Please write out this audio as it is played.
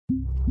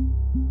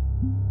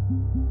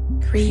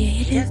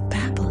Creative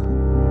Babble.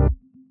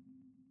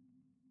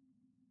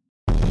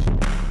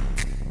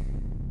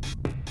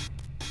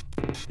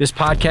 This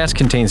podcast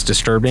contains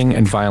disturbing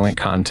and violent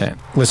content.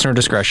 Listener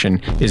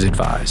discretion is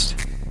advised.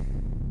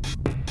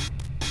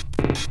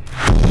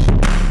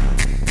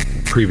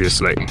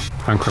 Previously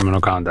on Criminal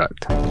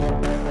Conduct.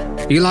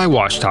 Eli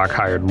Washtok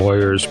hired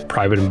lawyers,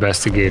 private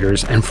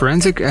investigators, and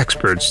forensic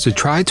experts to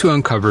try to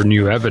uncover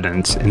new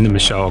evidence in the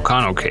Michelle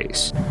O'Connell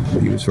case.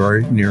 He was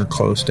very near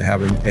close to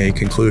having a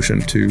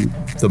conclusion to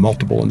the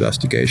multiple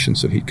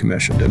investigations that he'd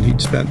commissioned, and he'd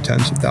spent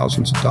tens of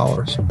thousands of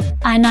dollars.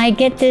 And I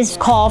get this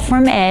call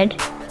from Ed,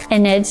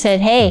 and Ed said,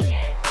 hey,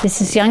 this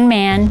is a young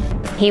man.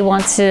 He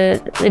wants to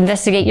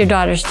investigate your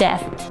daughter's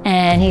death.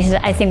 And he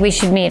said, I think we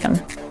should meet him.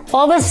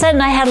 All of a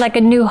sudden, I had like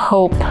a new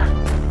hope.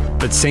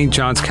 But St.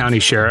 Johns County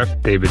Sheriff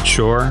David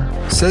Shore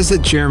says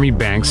that Jeremy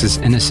Banks is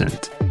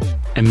innocent,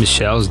 and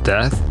Michelle's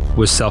death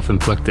was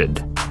self-inflicted.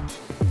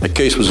 That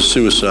case was a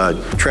suicide,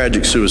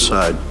 tragic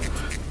suicide.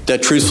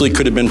 That truthfully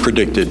could have been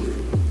predicted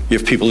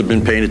if people had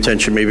been paying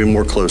attention maybe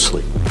more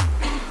closely.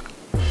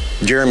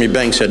 Jeremy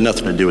Banks had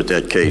nothing to do with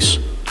that case.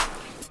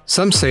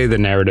 Some say the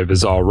narrative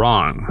is all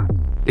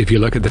wrong. If you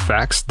look at the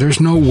facts,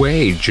 there's no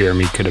way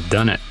Jeremy could have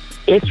done it.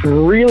 It's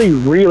really,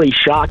 really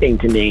shocking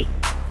to me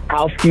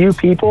how few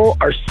people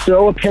are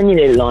so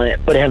opinionated on it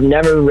but have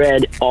never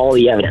read all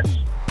the evidence.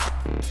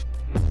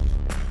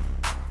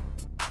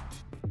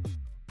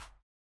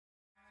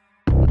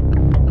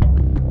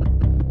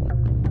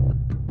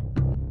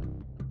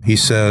 He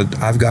said,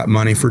 I've got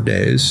money for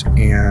days,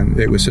 and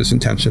it was his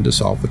intention to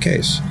solve the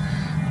case.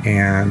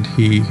 And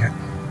he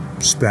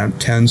spent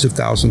tens of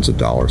thousands of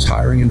dollars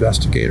hiring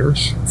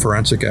investigators,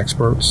 forensic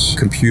experts,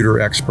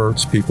 computer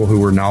experts, people who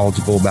were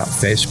knowledgeable about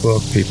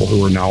Facebook, people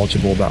who were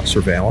knowledgeable about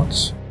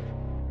surveillance.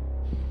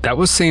 That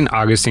was St.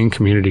 Augustine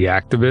community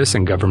activist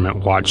and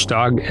government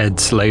watchdog Ed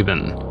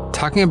Slavin,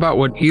 talking about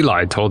what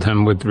Eli told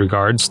him with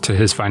regards to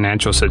his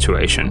financial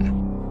situation.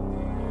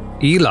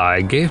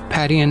 Eli gave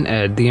Patty and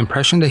Ed the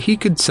impression that he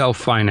could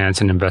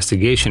self-finance an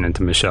investigation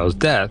into Michelle's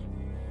death,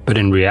 but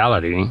in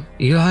reality,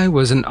 Eli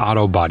was an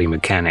auto body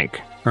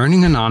mechanic,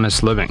 earning an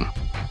honest living.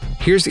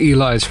 Here's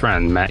Eli's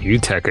friend, Matt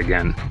Utek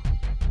again.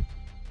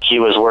 He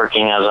was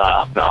working as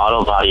an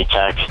auto body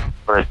tech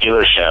for a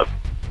dealership,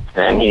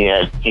 and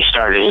he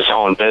started his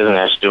own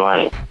business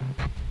running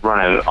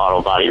an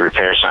auto body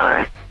repair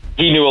center.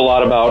 He knew a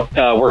lot about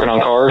working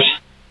on cars?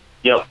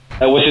 Yep.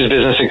 Was his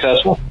business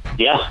successful?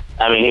 Yeah.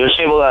 I mean, he was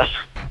able to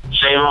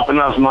save up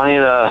enough money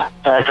to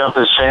pack up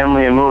his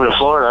family and move to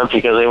Florida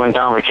because they went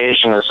down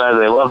vacation and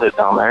decided they loved it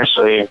down there.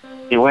 So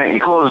he went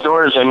and closed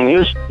doors. I mean, he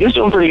was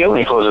doing pretty good when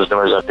he closed his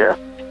doors up here.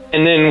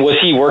 And then was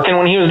he working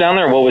when he was down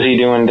there? What was he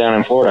doing down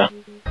in Florida?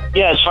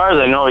 Yeah, as far as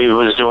I know, he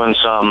was doing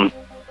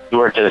he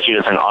worked at a few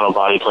different auto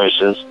body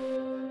places.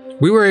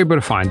 We were able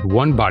to find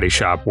one body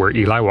shop where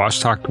Eli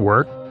Washtok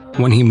worked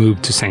when he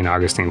moved to St.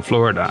 Augustine,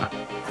 Florida.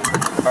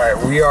 All right,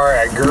 we are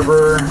at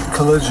Gerber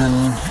Collision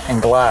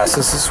and Glass.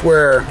 This is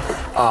where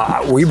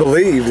we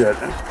believe that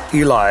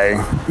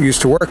Eli used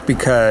to work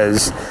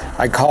because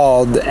I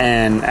called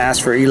and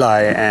asked for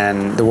Eli,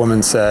 and the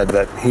woman said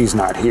that he's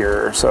not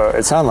here. So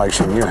it sounded like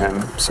she knew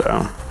him.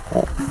 So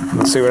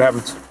let's see what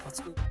happens.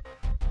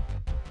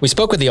 We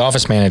spoke with the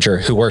office manager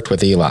who worked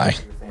with Eli.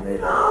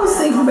 I was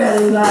thinking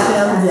about Eli the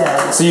other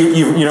day. So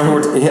you know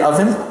who of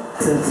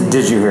him?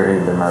 Did you hear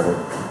he'd been murdered?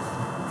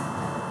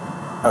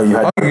 Oh, you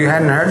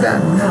hadn't heard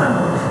that?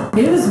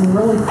 No. He was a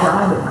really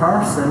private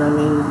person. I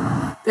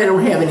mean, they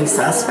don't have any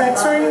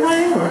suspects or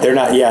anything? Or? They're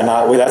not,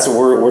 well, that's what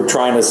we're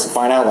trying to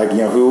find out,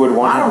 who would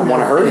want to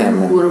hurt him.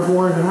 Who would have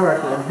wanted to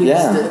hurt him. He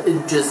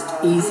was just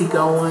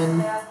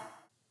easygoing.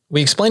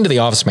 We explained to the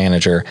office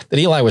manager that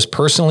Eli was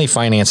personally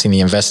financing the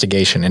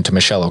investigation into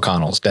Michelle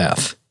O'Connell's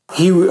death.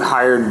 He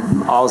hired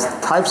all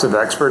types of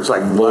experts,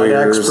 like blood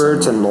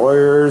experts and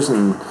lawyers.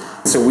 And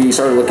so we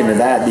started looking into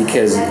that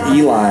because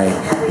Eli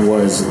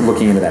was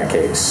looking into that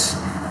case.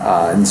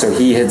 And so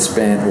he had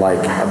spent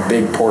a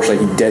big portion,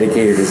 he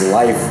dedicated his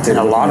life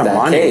to a lot of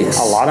money. Case.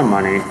 A lot of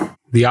money.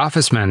 The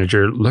office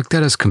manager looked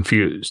at us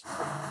confused.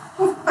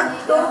 We're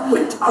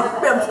talking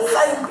about the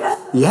same guy.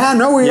 Yeah,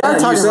 no, we are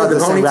talking about the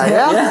same guy.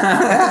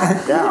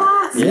 Yeah.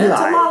 It's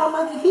a lot of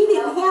money. He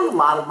didn't have a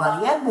lot of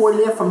money. That boy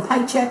lived from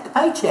paycheck to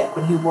paycheck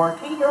when he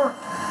worked here.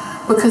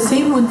 Because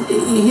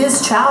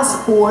his child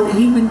support,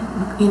 he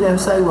would,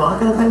 say, well, I'm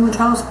going to pay my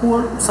child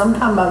support.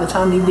 Sometime by the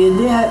time he did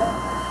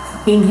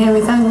that, he didn't have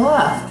anything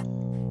left.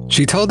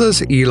 She told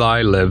us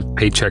Eli lived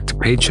paycheck to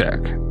paycheck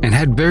and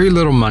had very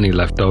little money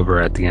left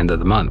over at the end of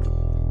the month.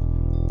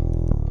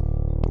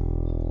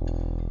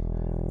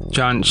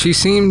 John, she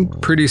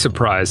seemed pretty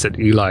surprised that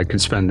Eli could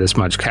spend this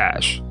much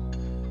cash.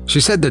 She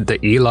said that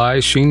the Eli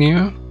she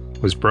knew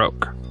was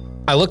broke.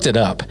 I looked it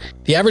up.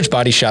 The average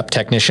body shop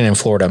technician in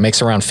Florida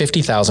makes around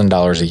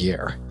 $50,000 a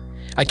year.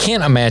 I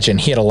can't imagine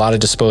he had a lot of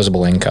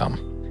disposable income.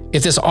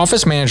 If this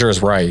office manager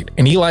is right,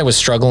 and Eli was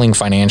struggling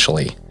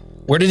financially,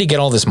 where did he get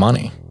all this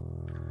money?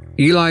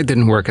 Eli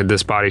didn't work at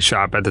this body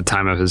shop at the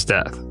time of his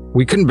death.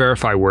 We couldn't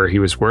verify where he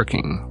was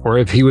working, or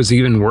if he was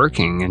even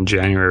working in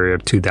January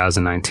of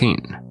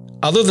 2019.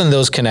 Other than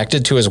those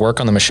connected to his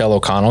work on the Michelle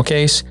O'Connell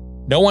case,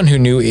 no one who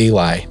knew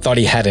Eli thought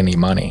he had any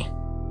money.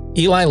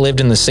 Eli lived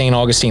in the St.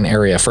 Augustine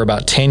area for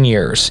about 10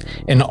 years,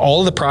 and all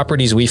of the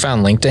properties we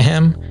found linked to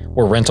him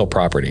were rental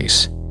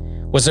properties.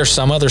 Was there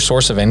some other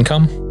source of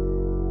income?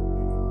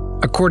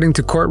 According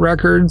to court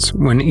records,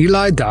 when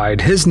Eli died,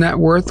 his net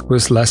worth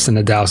was less than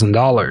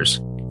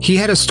 $1,000. He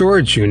had a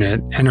storage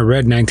unit and a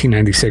red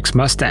 1996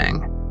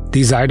 Mustang.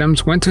 These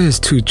items went to his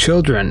 2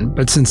 children,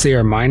 but since they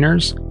are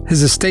minors,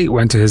 his estate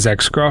went to his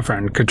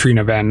ex-girlfriend,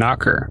 Katrina Van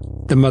Knocker,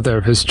 the mother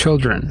of his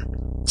children.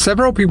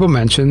 Several people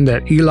mentioned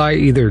that Eli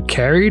either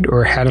carried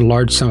or had a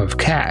large sum of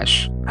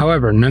cash.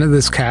 However, none of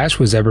this cash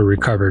was ever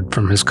recovered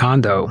from his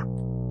condo.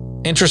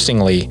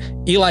 Interestingly,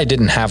 Eli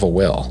didn't have a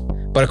will,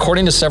 but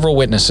according to several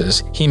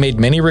witnesses, he made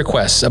many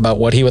requests about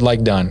what he would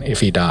like done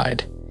if he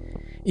died.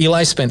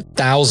 Eli spent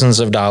thousands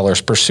of dollars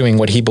pursuing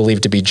what he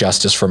believed to be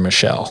justice for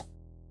Michelle.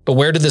 But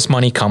where did this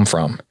money come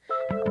from?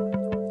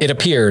 It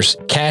appears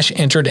cash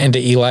entered into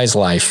Eli's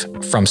life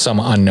from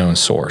some unknown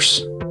source.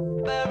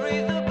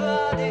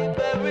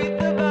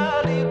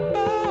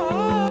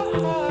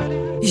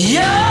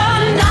 You're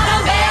not a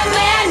bad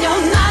man,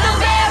 you're not a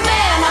bad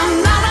man,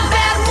 I'm not a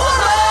bad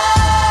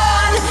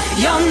woman.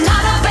 You're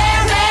not a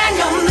bad man,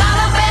 you're not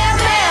a bad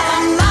man,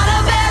 I'm not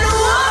a bad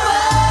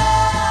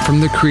woman. From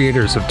the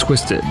creators of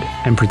Twisted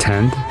and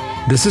Pretend,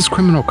 this is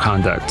Criminal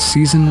Conduct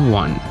Season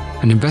 1,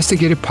 an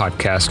investigative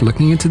podcast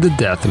looking into the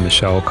death of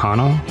Michelle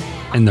O'Connell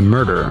and the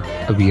murder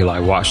of Eli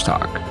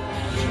Washtok.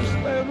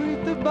 Bury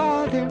the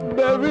body,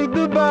 bury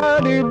the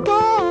body,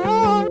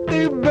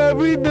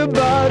 bury the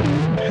body,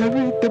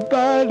 bury the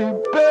body,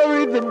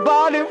 bury the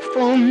body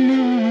for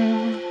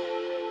me.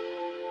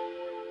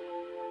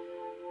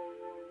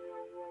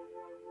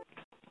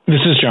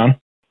 This is John.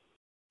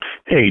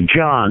 Hey,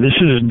 John, this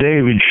is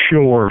David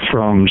Shore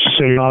from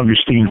St.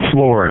 Augustine,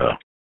 Florida.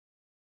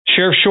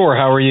 Sheriff Shore,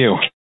 how are you?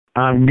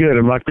 I'm good.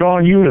 Am I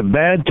calling you at a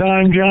bad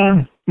time,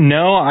 John?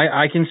 No,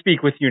 I can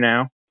speak with you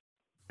now.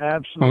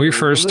 Absolutely. When we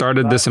first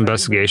started this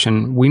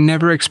investigation, we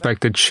never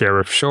expected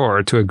Sheriff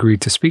Shore to agree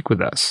to speak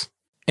with us.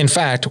 In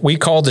fact, we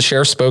called the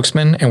sheriff's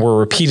spokesman and were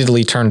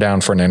repeatedly turned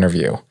down for an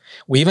interview.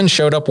 We even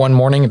showed up one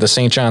morning at the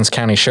St. Johns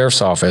County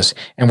Sheriff's Office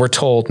and were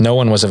told no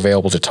one was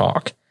available to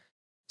talk.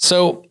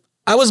 So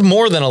I was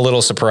more than a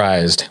little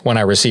surprised when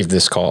I received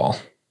this call.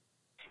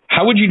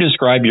 How would you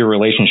describe your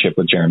relationship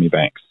with Jeremy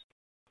Banks?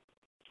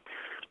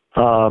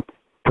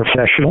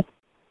 Professional.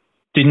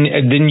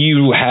 Didn't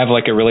you have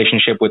like a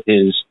relationship with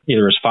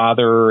either his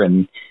father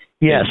and?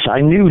 Yes, I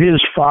knew his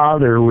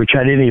father, which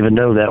I didn't even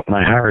know that when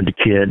I hired the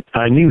kid.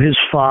 I knew his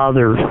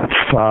father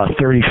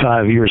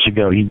 35 years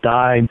ago. He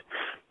died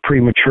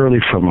prematurely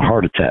from a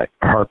heart attack,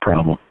 a heart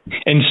problem.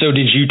 And so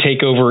did you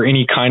take over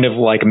any kind of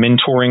like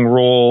mentoring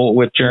role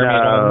with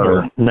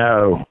Jeremy?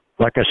 No.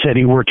 Like I said,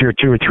 he worked here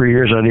 2 or 3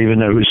 years. I didn't even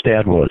know who his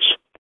dad was.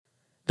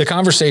 The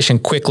conversation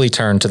quickly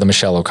turned to the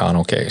Michelle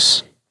O'Connell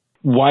case.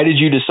 Why did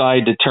you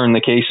decide to turn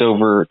the case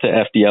over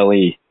to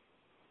FDLE?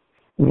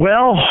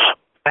 Well,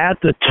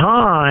 at the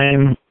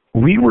time,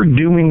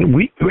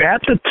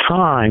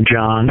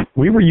 John,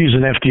 we were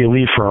using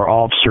FDLE for our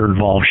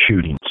officer-involved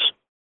shootings.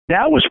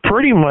 That was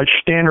pretty much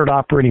standard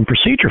operating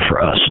procedure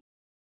for us.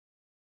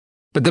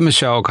 But the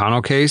Michelle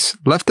O'Connell case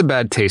left a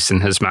bad taste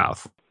in his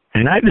mouth.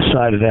 And I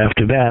decided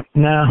after that,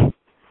 no,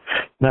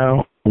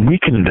 we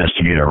can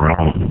investigate our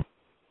own.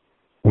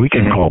 We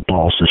can call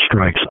balls and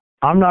strikes.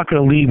 I'm not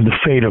going to leave the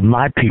fate of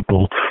my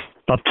people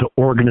up to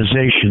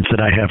organizations that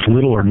I have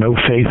little or no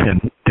faith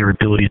in their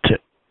ability to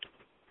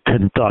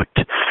conduct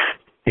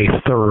a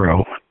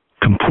thorough,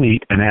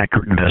 complete, and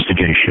accurate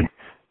investigation.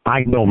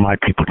 I know my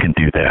people can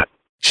do that.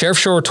 Sheriff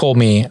Shore told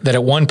me that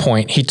at one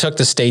point he took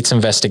the state's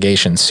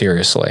investigation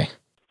seriously.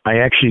 I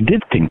actually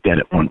did think that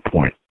at one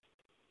point.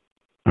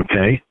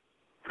 Okay?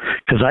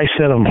 Because I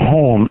sent him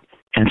home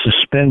and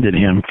suspended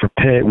him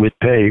with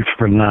pay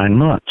for 9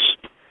 months.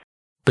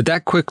 But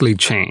that quickly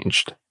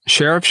changed.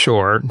 Sheriff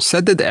Shore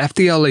said that the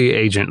FDLE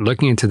agent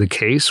looking into the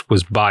case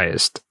was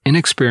biased,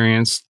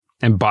 inexperienced,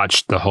 and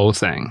botched the whole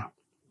thing.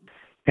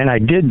 And I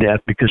did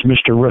that because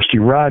Mr. Rusty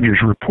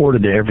Rogers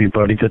reported to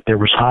everybody that there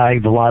was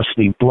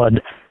high-velocity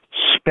blood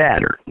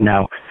spatter.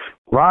 Now,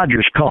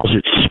 Rogers calls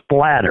it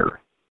splatter.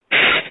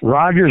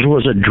 Rogers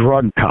was a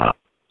drug cop.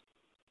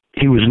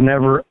 He was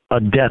never a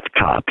death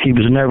cop. He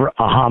was never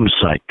a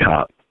homicide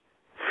cop.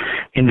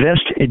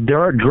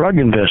 Drug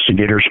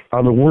investigators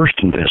are the worst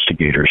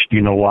investigators. Do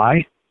you know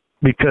why?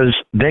 Because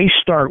they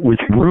start with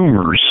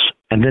rumors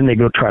and then they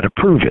go try to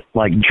prove it,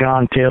 like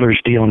John Taylor's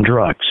dealing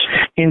drugs.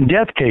 In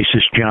death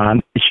cases,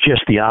 John, it's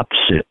just the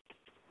opposite.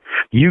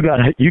 You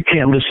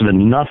can't listen to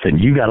nothing.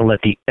 You got to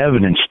let the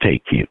evidence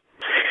take you.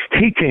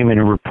 He came in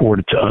and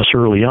reported to us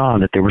early on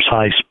that there was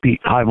high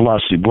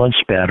velocity blood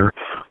spatter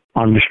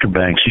on Mr.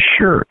 Banks'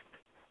 shirt.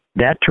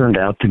 That turned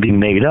out to be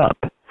made up,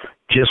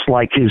 just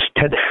like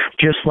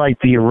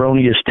the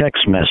erroneous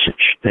text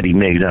message that he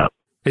made up.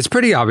 It's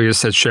pretty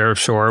obvious that Sheriff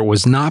Shore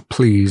was not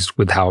pleased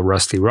with how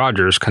Rusty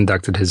Rogers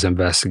conducted his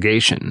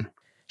investigation.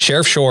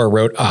 Sheriff Shore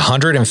wrote a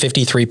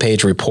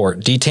 153-page report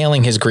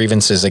detailing his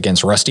grievances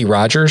against Rusty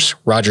Rogers,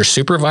 Rogers'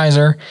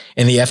 supervisor,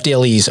 and the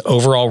FDLE's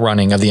overall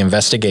running of the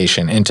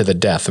investigation into the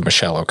death of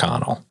Michelle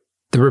O'Connell.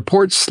 The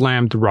report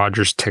slammed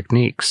Rogers'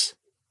 techniques.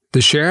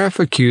 The sheriff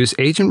accused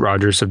Agent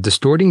Rogers of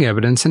distorting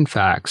evidence and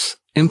facts,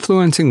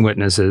 influencing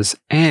witnesses,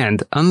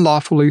 and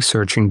unlawfully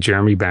searching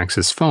Jeremy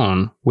Banks'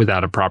 phone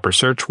without a proper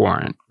search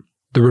warrant.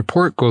 The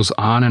report goes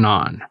on and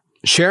on.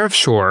 Sheriff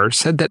Shore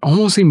said that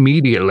almost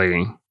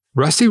immediately,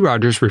 Rusty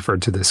Rogers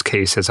referred to this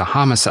case as a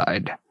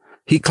homicide.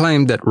 He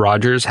claimed that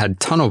Rogers had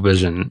tunnel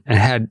vision and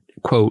had,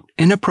 quote,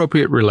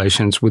 inappropriate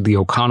relations with the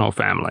O'Connell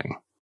family.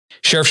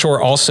 Sheriff Shore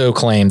also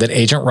claimed that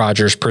Agent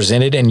Rogers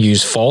presented and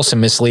used false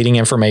and misleading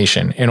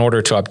information in order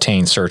to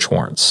obtain search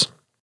warrants.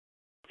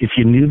 If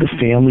you knew the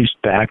family's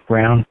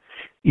background,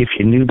 if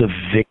you knew the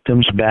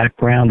victim's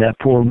background, that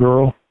poor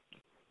girl,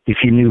 if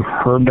you knew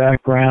her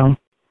background,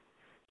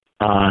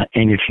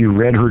 and if you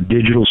read her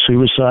digital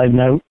suicide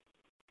note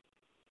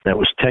that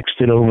was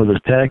texted over the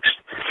text,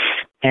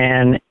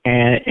 and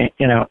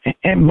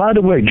by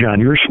the way, John,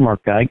 you're a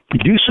smart guy.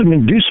 Do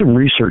some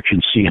research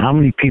and see how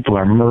many people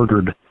are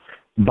murdered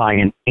by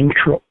an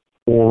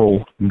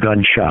intraoral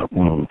gunshot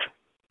wound,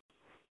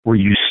 where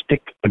you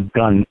stick a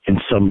gun in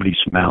somebody's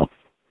mouth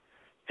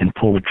and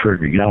pull the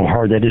trigger. You know how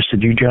hard that is to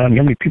do, John?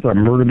 How many people are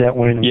murdered that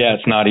way? Yeah,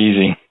 it's not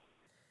easy.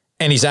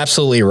 And he's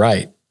absolutely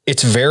right.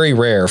 It's very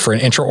rare for an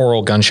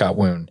intraoral gunshot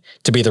wound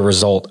to be the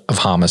result of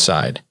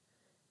homicide.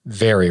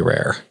 Very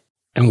rare.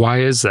 And why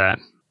is that?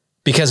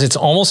 Because it's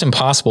almost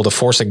impossible to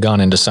force a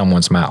gun into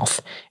someone's mouth.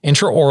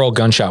 Intraoral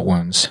gunshot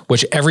wounds,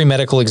 which every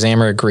medical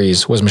examiner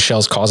agrees was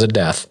Michelle's cause of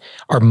death,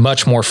 are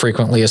much more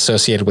frequently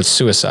associated with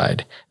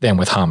suicide than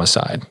with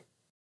homicide.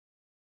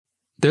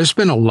 There's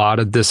been a lot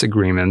of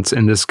disagreements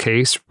in this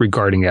case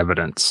regarding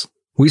evidence.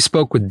 We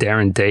spoke with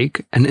Darren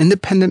Dake, an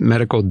independent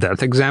medical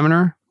death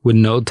examiner with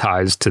no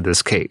ties to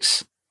this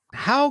case.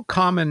 How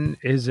common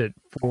is it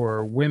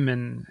for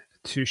women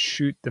to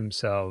shoot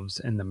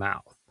themselves in the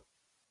mouth?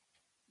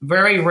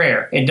 Very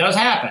rare. It does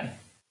happen.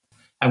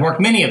 I've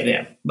worked many of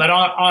them, but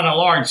on a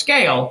large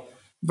scale,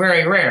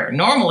 very rare.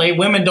 Normally,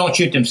 women don't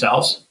shoot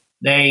themselves.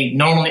 They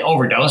normally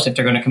overdose if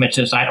they're going to commit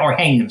suicide or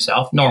hang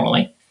themselves,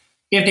 normally.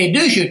 If they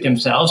do shoot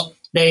themselves,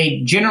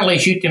 they generally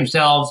shoot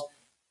themselves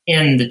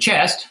in the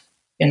chest,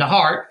 in the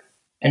heart,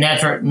 and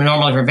that's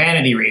normally for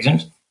vanity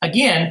reasons.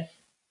 Again,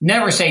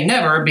 never say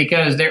never,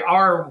 because there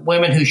are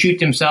women who shoot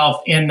themselves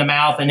in the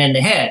mouth and in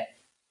the head,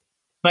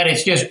 but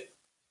it's just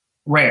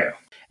rare.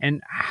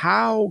 And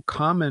how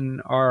common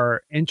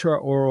are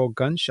intraoral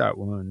gunshot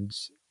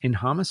wounds in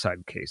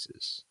homicide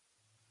cases?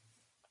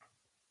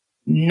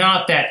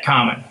 Not that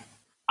common.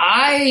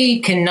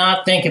 I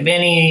cannot think of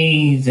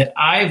any that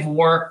I've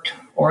worked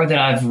or that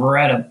I've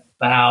read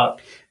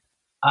about.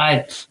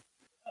 I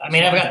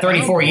mean, I've got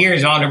 34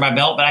 years under my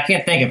belt, but I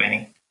can't think of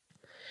any.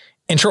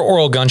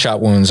 Intraoral gunshot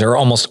wounds are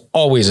almost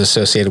always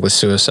associated with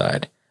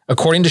suicide.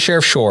 According to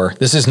Sheriff Shore,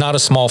 this is not a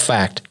small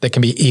fact that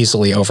can be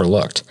easily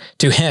overlooked.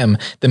 To him,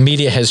 the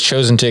media has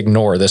chosen to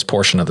ignore this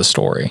portion of the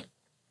story.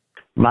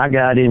 My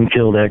guy didn't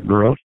kill that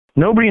girl.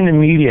 Nobody in the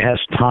media has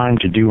time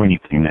to do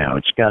anything now.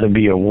 It's got to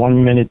be a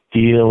 1-minute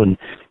deal and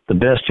the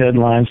best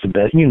headlines, the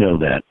best. You know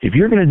that. If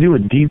you're going to do a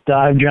deep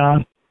dive,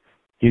 John,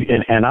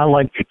 and I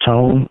like your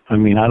tone. I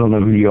mean, I don't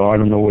know who you are. I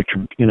don't know what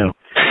you're,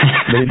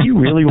 but if you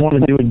really want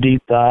to do a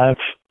deep dive,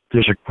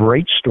 there's a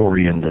great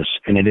story in this,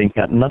 and it ain't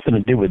got nothing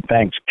to do with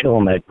Banks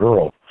killing that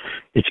girl.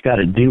 It's got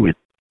to do with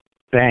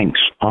Banks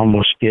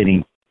almost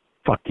getting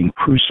fucking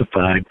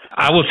crucified.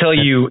 I will tell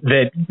you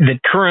that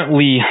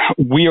currently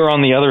we are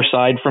on the other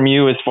side from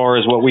you as far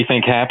as what we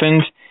think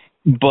happened,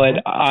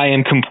 but I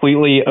am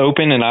completely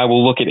open and I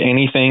will look at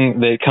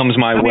anything that comes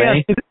my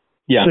way.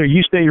 Yeah. So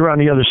you say you're on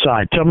the other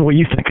side. Tell me what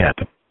you think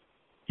happened.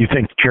 You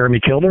think Jeremy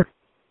killed her?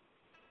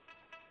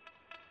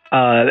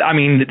 I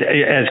mean,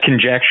 as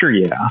conjecture,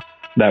 yeah.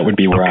 That would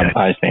be where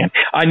I stand.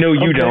 I know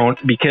you don't,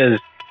 because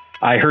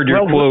I heard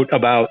your quote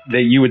about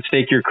that you would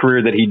stake your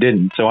career that he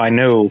didn't. So I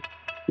know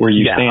where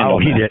you stand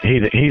on that. He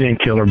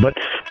didn't kill her, but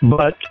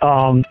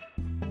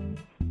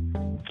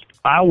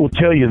I will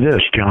tell you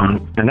this,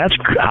 John, and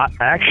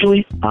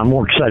actually I'm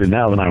more excited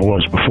now than I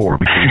was before,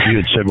 because if you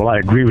had said, "Well, I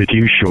agree with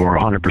you, Shore,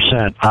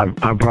 100%," I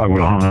probably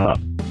would have hung up.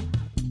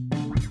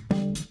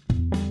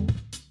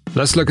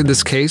 Let's look at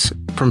this case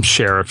from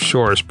Sheriff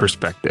Shore's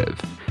perspective.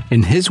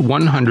 In his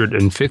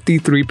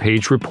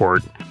 153-page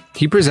report,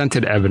 he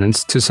presented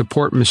evidence to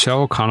support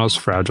Michelle O'Connell's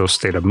fragile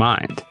state of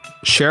mind.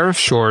 Sheriff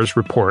Shore's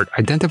report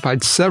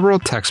identified several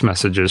text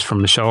messages from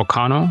Michelle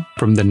O'Connell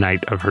from the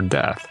night of her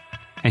death,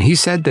 and he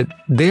said that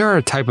they are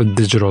a type of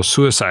digital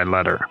suicide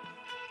letter.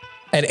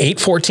 At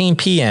 8:14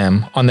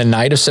 p.m. on the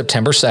night of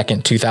September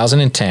 2nd,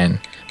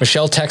 2010,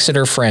 Michelle texted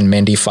her friend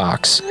Mindy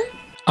Fox,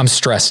 "I'm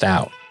stressed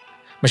out."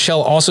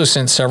 Michelle also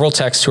sent several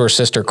texts to her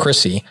sister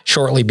Chrissy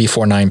shortly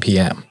before 9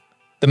 p.m.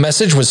 The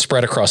message was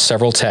spread across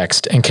several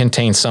texts and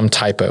contained some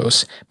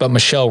typos, but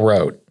Michelle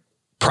wrote,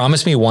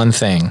 "Promise me one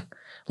thing.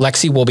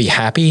 Lexi will be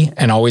happy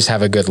and always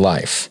have a good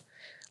life.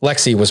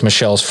 Lexi was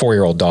Michelle's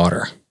 4-year-old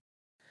daughter.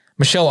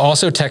 Michelle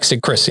also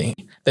texted Chrissy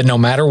that no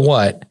matter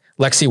what,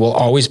 Lexi will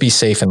always be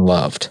safe and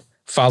loved,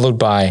 followed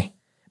by,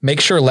 make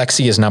sure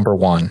Lexi is number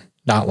one,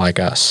 not like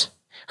us.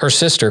 Her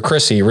sister,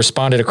 Chrissy,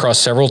 responded across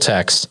several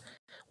texts,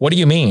 what do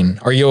you mean?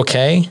 Are you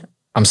okay?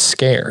 I'm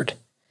scared.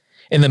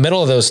 In the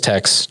middle of those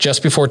texts,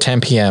 just before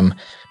 10 p.m.,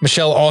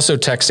 Michelle also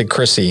texted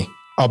Chrissy,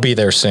 I'll be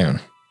there soon.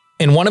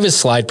 In one of his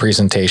slide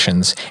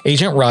presentations,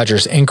 Agent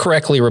Rogers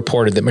incorrectly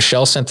reported that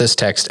Michelle sent this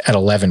text at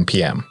 11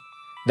 p.m.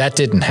 That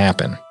didn't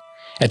happen.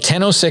 At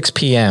 10:06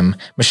 p.m.,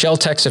 Michelle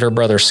texted her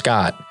brother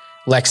Scott,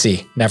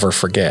 Lexi, never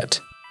forget.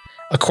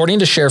 According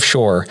to Sheriff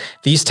Shore,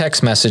 these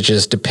text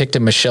messages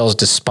depicted Michelle's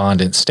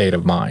despondent state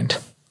of mind.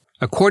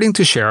 According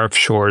to Sheriff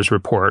Shore's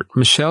report,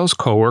 Michelle's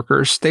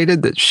coworker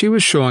stated that she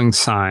was showing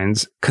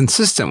signs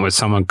consistent with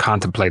someone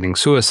contemplating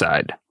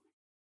suicide.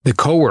 The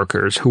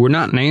coworkers, who were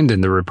not named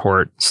in the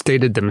report,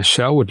 stated that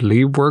Michelle would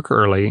leave work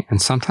early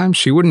and sometimes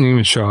she wouldn't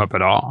even show up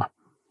at all.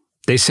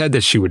 They said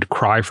that she would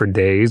cry for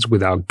days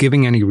without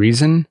giving any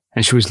reason,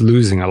 and she was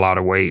losing a lot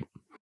of weight.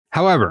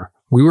 However,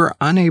 we were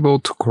unable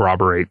to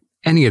corroborate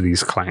any of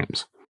these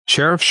claims.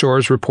 Sheriff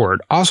Shore's report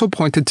also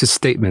pointed to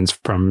statements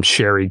from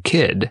Sherry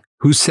Kidd,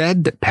 who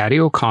said that Patty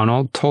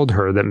O'Connell told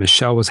her that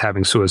Michelle was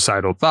having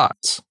suicidal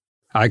thoughts.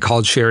 I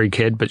called Sherry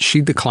Kidd, but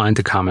she declined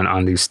to comment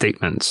on these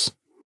statements.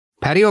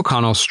 Patty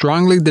O'Connell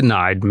strongly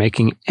denied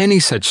making any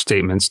such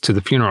statements to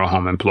the funeral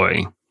home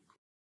employee.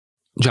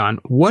 John,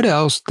 what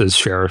else does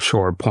Sheriff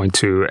Shore point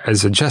to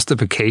as a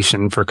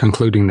justification for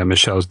concluding that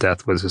Michelle's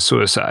death was a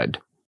suicide?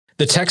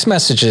 The text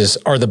messages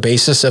are the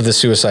basis of the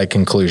suicide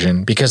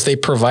conclusion because they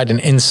provide an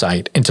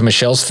insight into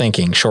Michelle's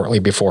thinking shortly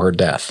before her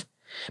death.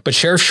 But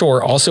Sheriff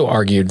Shore also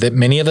argued that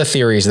many of the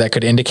theories that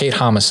could indicate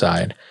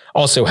homicide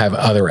also have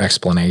other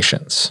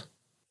explanations.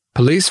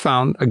 Police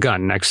found a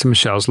gun next to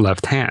Michelle's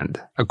left hand.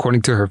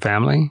 According to her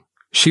family,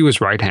 she was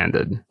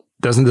right-handed.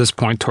 Doesn't this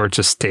point towards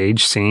a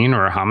staged scene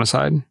or a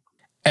homicide?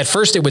 At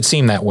first it would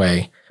seem that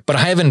way, but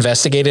I have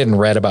investigated and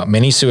read about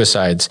many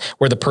suicides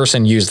where the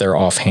person used their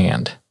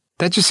offhand.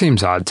 That just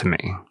seems odd to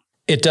me.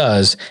 It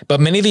does, but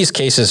many of these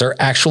cases are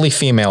actually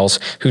females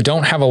who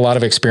don't have a lot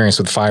of experience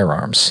with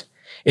firearms.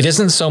 It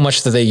isn't so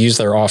much that they use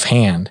their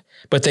offhand,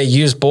 but they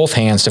use both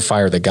hands to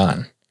fire the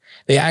gun.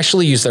 They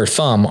actually use their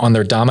thumb on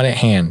their dominant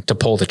hand to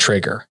pull the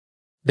trigger.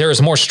 There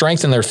is more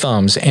strength in their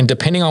thumbs, and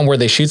depending on where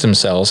they shoot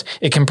themselves,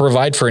 it can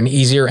provide for an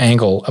easier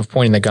angle of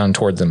pointing the gun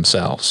toward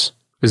themselves.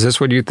 Is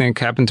this what you think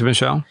happened to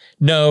Michelle?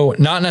 No,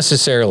 not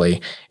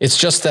necessarily. It's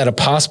just that a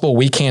possible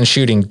weak hand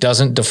shooting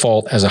doesn't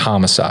default as a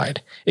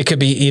homicide. It could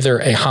be either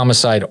a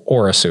homicide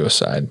or a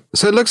suicide.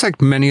 So it looks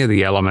like many of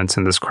the elements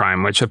in this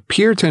crime, which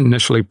appear to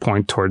initially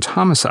point towards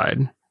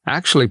homicide,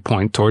 actually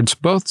point towards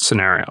both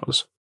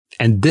scenarios.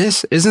 And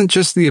this isn't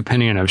just the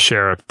opinion of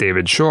Sheriff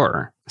David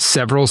Shore.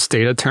 Several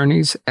state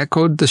attorneys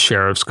echoed the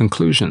sheriff's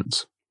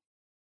conclusions.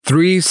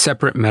 3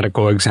 separate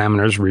medical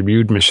examiners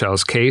reviewed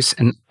Michelle's case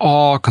and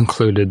all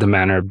concluded the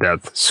manner of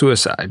death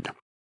suicide.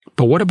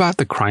 But what about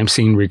the crime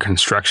scene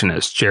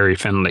reconstructionist Jerry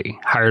Finley,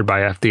 hired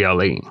by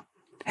FDLE?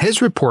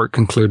 His report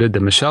concluded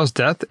that Michelle's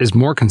death is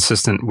more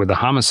consistent with a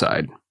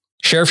homicide.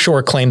 Sheriff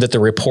Shore claimed that the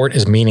report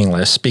is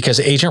meaningless because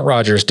Agent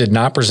Rogers did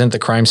not present the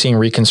crime scene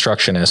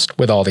reconstructionist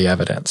with all the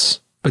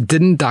evidence. But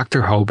didn't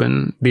Dr.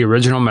 Hoban, the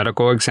original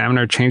medical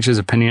examiner, change his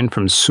opinion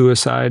from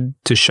suicide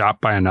to shot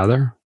by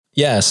another?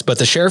 Yes, but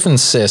the sheriff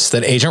insists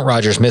that Agent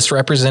Rogers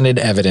misrepresented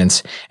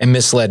evidence and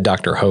misled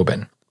Dr.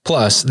 Hoban.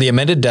 Plus, the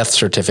amended death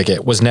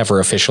certificate was never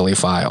officially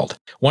filed.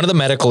 One of the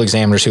medical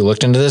examiners who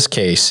looked into this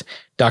case,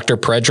 Dr.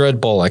 Predrad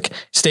Bullock,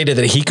 stated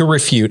that he could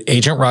refute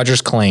Agent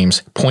Rogers'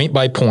 claims point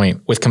by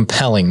point with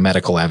compelling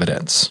medical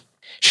evidence.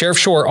 Sheriff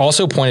Shore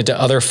also pointed to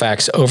other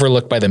facts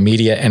overlooked by the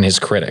media and his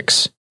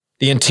critics.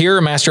 The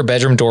interior master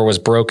bedroom door was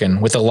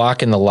broken with the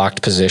lock in the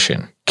locked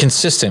position,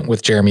 consistent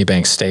with Jeremy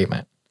Banks'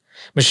 statement.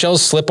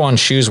 Michelle's slip-on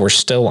shoes were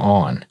still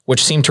on,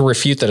 which seemed to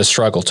refute that a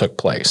struggle took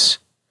place.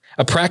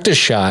 A practice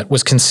shot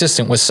was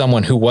consistent with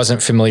someone who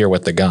wasn't familiar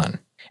with the gun,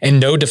 and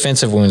no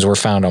defensive wounds were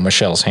found on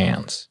Michelle's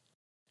hands.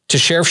 To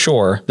Sheriff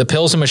Shore, the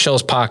pills in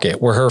Michelle's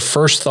pocket were her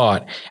first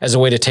thought as a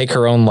way to take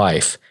her own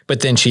life, but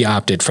then she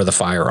opted for the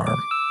firearm.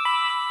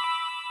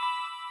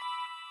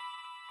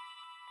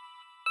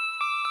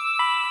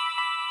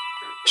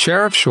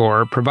 Sheriff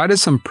Shore provided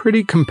some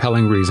pretty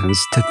compelling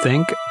reasons to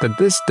think that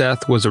this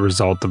death was a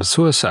result of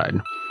suicide.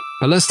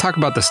 But let's talk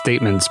about the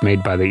statements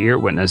made by the ear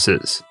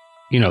witnesses.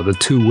 You know, the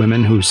 2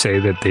 women who say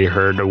that they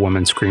heard a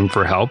woman scream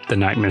for help the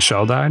night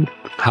Michelle died.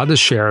 How does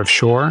Sheriff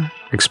Shore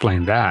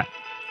explain that?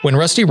 When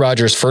Rusty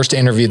Rogers first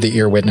interviewed the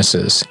ear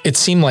witnesses, it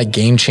seemed like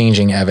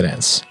game-changing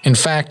evidence. In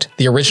fact,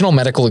 the original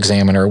medical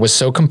examiner was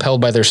so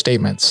compelled by their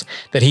statements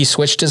that he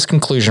switched his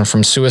conclusion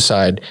from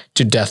suicide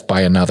to death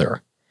by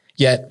another.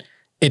 Yet,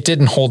 it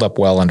didn't hold up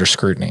well under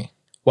scrutiny.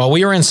 While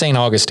we were in St.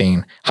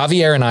 Augustine,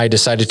 Javier and I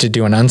decided to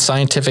do an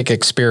unscientific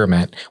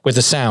experiment with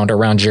the sound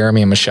around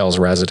Jeremy and Michelle's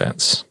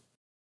residence.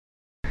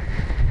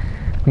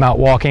 I'm out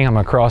walking. I'm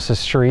across the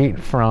street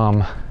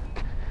from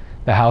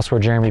the house where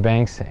Jeremy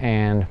Banks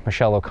and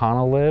Michelle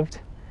O'Connell lived.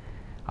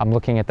 I'm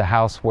looking at the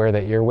house where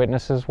the ear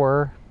witnesses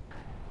were.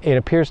 It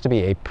appears to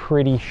be a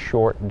pretty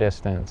short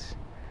distance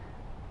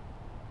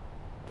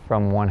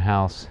from one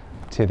house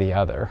to the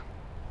other.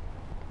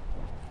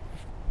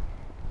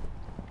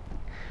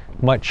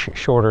 Much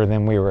shorter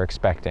than we were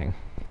expecting.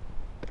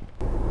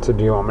 So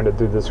do you want me to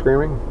do the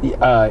screaming? You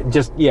gotta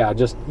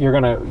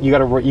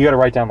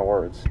write down the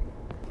words.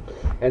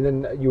 And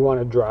then you want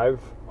to drive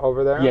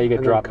over there? Yeah, you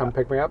and drop. Come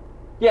pick me up?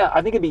 Yeah,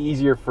 I think it'd be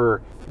easier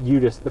for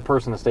the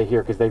person to stay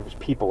here because there's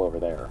people over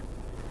there.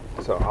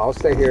 So I'll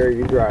stay here,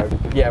 you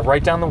drive. Yeah,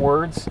 write down the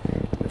words.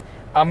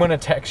 I'm gonna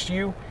text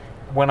you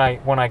when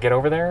I get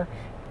over there.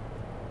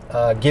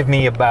 Give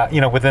me about,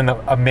 within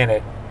a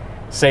minute,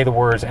 say the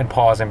words and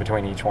pause in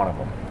between each one of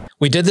them.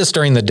 We did this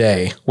during the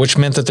day, which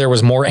meant that there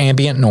was more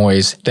ambient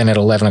noise than at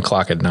 11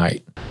 o'clock at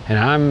night. And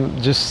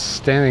I'm just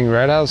standing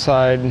right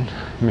outside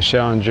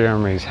Michelle and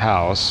Jeremy's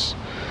house.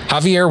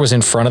 Javier was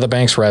in front of the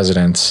Banks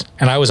residence,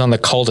 and I was on the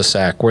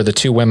cul-de-sac where the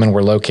two women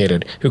were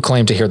located who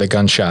claimed to hear the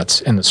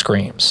gunshots and the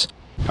screams.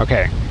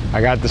 Okay,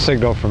 I got the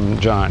signal from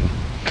John.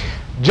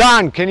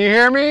 John, can you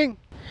hear me?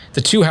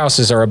 The two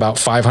houses are about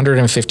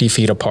 550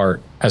 feet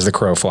apart as the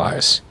crow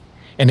flies.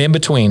 And in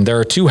between, there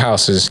are two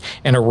houses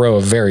and a row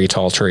of very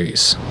tall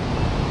trees.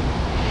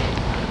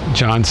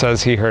 John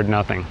says he heard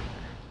nothing.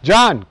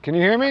 John, can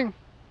you hear me?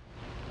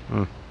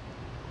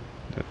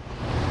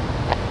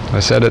 I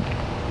said it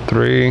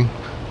 3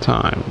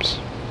 times.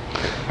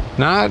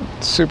 Not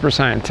super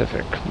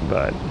scientific,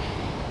 but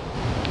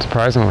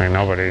surprisingly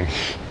nobody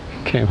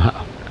came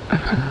out.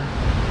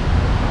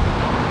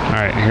 All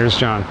right, here's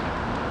John.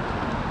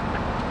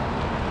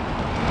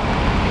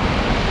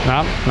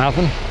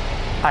 Nothing?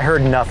 I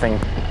heard nothing.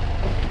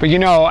 But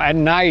at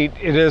night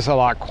it is a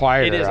lot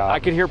quieter. It is. I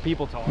could hear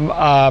people talking.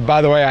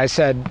 By the way, I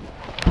said,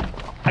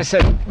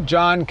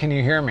 John, can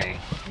you hear me?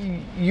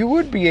 You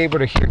would be able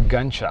to hear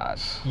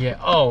gunshots. Yeah.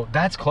 Oh,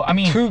 that's close. I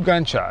mean, 2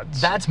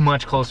 gunshots. That's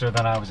much closer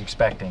than I was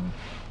expecting.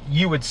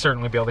 You would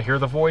certainly be able to hear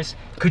the voice.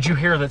 Could you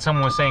hear that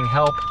someone was saying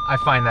help? I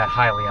find that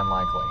highly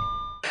unlikely.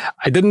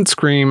 I didn't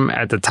scream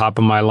at the top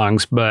of my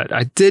lungs, but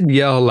I did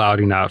yell loud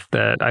enough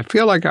that I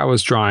feel like I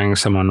was drawing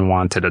some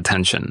unwanted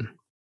attention.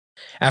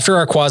 After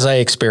our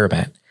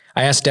quasi-experiment,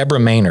 I asked Deborah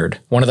Maynard,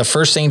 one of the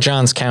first St.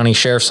 Johns County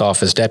Sheriff's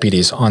Office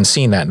deputies on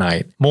scene that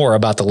night, more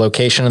about the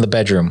location of the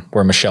bedroom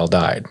where Michelle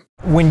died.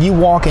 When you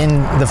walk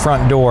in the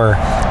front door,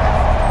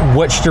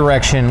 which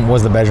direction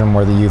was the bedroom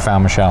where you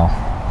found Michelle?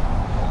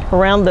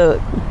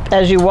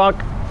 As you walk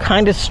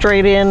kind of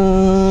straight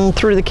in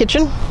through the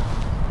kitchen,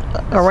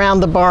 around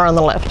the bar on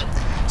the left.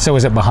 So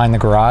was it behind the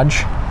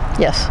garage?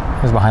 Yes.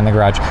 It was behind the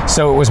garage.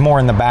 So it was more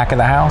in the back of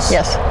the house?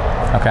 Yes.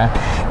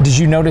 Okay. Did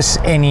you notice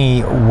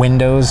any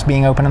windows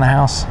being open in the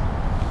house?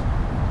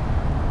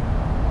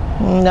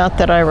 Not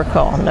that I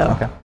recall, no.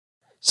 Okay.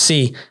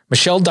 See,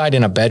 Michelle died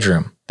in a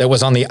bedroom that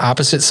was on the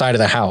opposite side of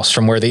the house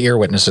from where the ear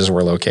witnesses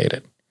were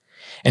located.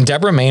 And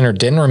Deborah Maynard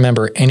didn't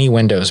remember any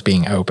windows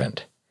being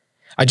opened.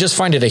 I just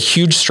find it a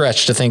huge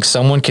stretch to think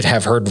someone could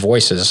have heard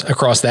voices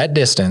across that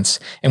distance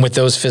and with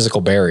those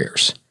physical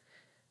barriers.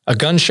 A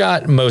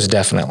gunshot, most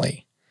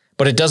definitely,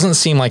 but it doesn't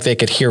seem like they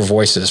could hear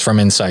voices from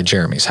inside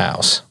Jeremy's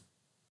house.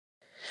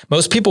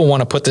 Most people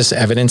want to put this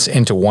evidence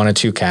into one of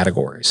two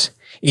categories.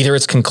 Either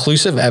it's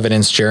conclusive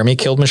evidence Jeremy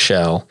killed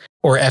Michelle,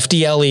 or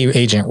FDLE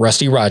agent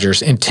Rusty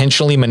Rogers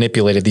intentionally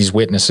manipulated these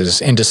witnesses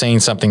into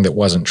saying something that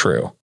wasn't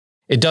true.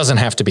 It doesn't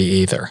have to be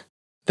either.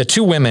 The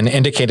two women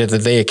indicated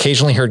that they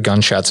occasionally heard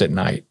gunshots at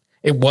night.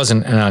 It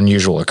wasn't an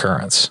unusual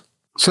occurrence.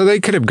 So they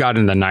could have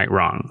gotten the night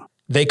wrong.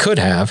 They could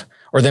have,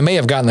 or they may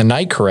have gotten the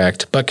night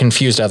correct, but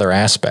confused other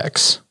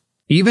aspects.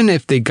 Even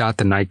if they got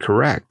the night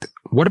correct,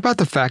 what about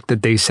the fact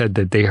that they said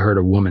that they heard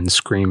a woman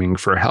screaming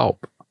for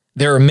help?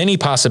 There are many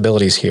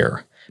possibilities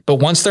here, but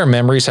once their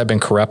memories have been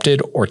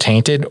corrupted or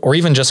tainted or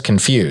even just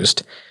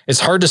confused,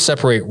 it's hard to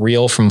separate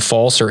real from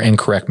false or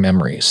incorrect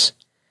memories.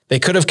 They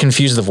could have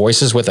confused the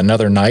voices with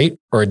another night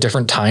or a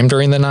different time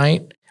during the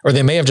night, or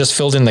they may have just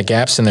filled in the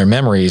gaps in their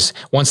memories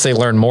once they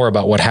learned more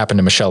about what happened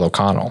to Michelle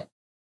O'Connell.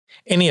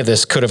 Any of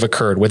this could have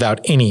occurred without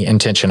any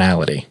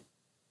intentionality.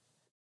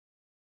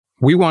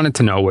 We wanted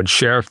to know what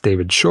Sheriff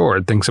David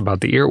Shore thinks about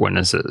the ear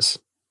witnesses.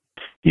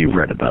 You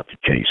read about the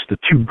case. The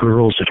 2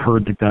 girls that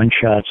heard the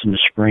gunshots and the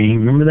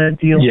scream. Remember that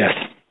deal? Yes.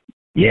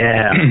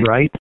 Yeah,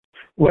 right?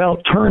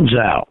 Well, turns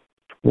out,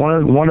 one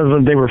of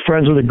them, they were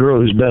friends with a girl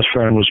whose best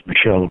friend was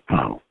Michelle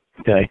O'Connell.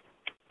 Okay?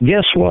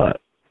 Guess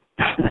what?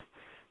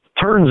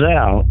 Turns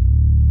out,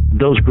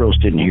 those girls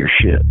didn't hear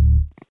shit.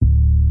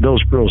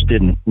 Those girls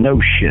didn't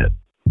know shit.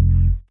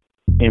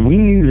 And we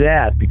knew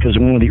that because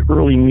in one of the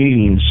early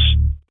meetings,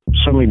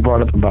 somebody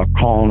brought up about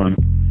calling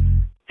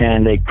them,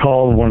 and they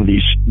called one of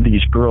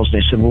these girls,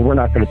 and they said, well, we're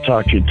not going to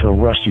talk to you until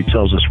Rusty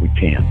tells us we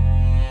can.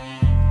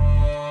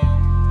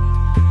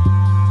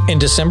 In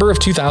December of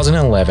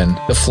 2011,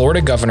 the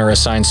Florida governor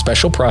assigned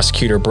Special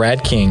Prosecutor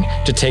Brad King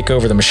to take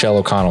over the Michelle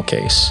O'Connell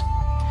case.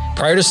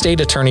 Prior to State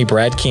Attorney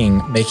Brad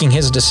King making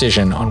his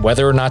decision on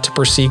whether or not to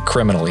proceed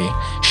criminally,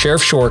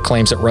 Sheriff Shore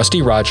claims that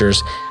Rusty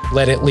Rogers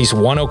led at least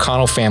one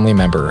O'Connell family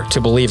member to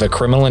believe a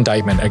criminal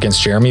indictment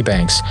against Jeremy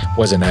Banks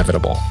was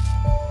inevitable.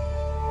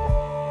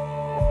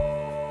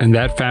 And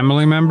that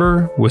family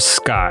member was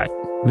Scott,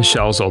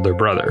 Michelle's older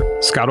brother.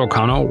 Scott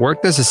O'Connell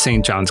worked as a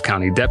St. Johns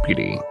County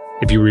deputy.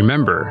 If you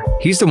remember,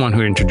 he's the one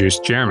who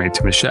introduced Jeremy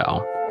to Michelle.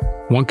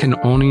 One can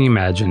only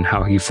imagine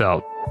how he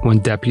felt when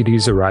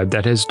deputies arrived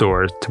at his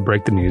door to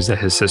break the news that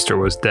his sister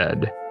was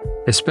dead,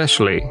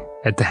 especially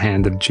at the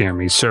hand of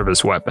Jeremy's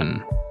service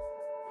weapon.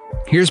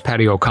 Here's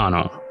Patty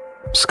O'Connell,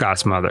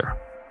 Scott's mother.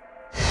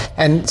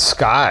 And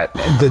Scott,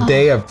 the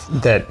day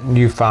that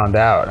you found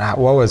out,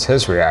 what was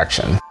his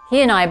reaction?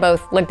 He and I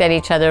both looked at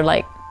each other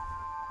like,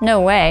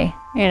 no way,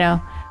 you know.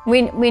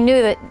 We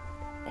knew that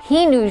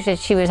he knew that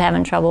she was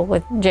having trouble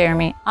with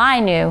Jeremy.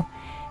 I knew.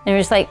 And it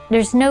was like,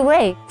 there's no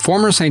way.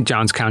 Former St.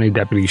 Johns County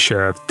Deputy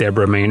Sheriff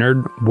Deborah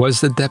Maynard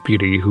was the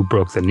deputy who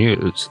broke the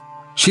news.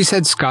 She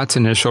said Scott's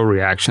initial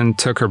reaction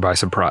took her by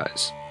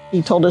surprise.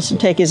 He told us to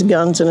take his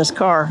guns in his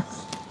car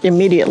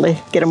immediately,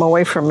 get him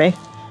away from me.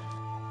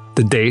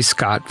 The day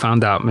Scott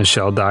found out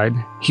Michelle died,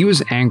 he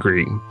was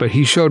angry, but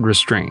he showed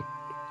restraint.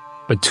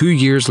 But 2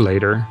 years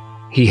later,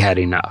 he had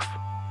enough.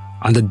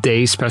 On the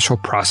day Special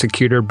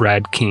Prosecutor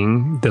Brad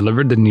King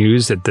delivered the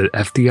news that the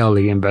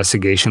FDLE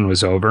investigation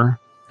was over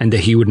and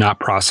that he would not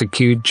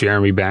prosecute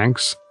Jeremy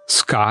Banks,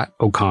 Scott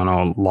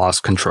O'Connell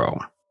lost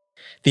control.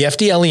 The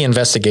FDLE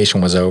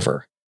investigation was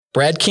over.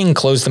 Brad King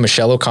closed the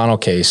Michelle O'Connell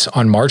case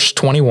on March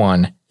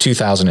 21,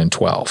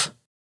 2012.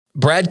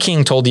 Brad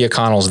King told the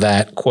O'Connells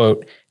that,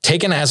 quote,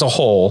 taken as a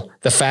whole,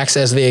 the facts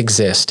as they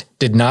exist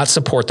did not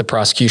support the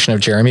prosecution of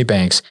Jeremy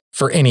Banks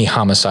for any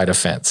homicide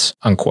offense,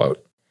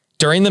 unquote.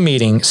 During the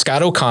meeting,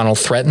 Scott O'Connell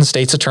threatened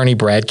State's Attorney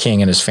Brad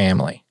King and his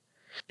family.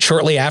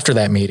 Shortly after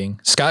that meeting,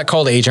 Scott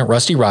called Agent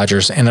Rusty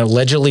Rogers and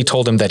allegedly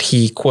told him that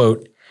he,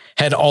 quote,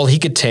 had all he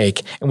could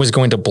take and was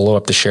going to blow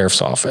up the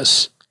sheriff's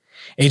office.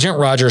 Agent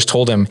Rogers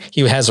told him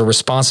he has a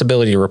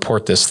responsibility to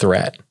report this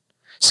threat.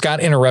 Scott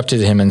interrupted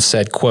him and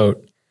said,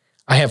 quote,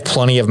 I have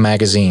plenty of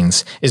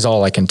magazines, is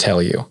all I can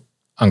tell you,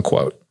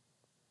 unquote.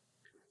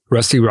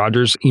 Rusty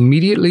Rogers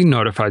immediately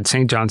notified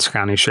St. Johns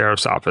County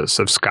Sheriff's Office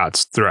of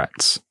Scott's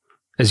threats.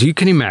 As you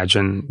can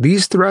imagine,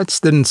 these threats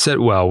didn't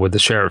sit well with the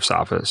Sheriff's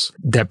Office.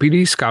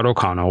 Deputy Scott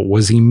O'Connell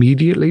was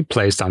immediately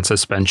placed on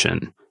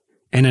suspension,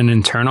 and an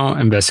internal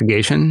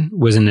investigation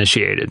was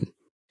initiated.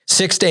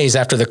 6 days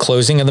after the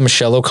closing of the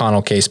Michelle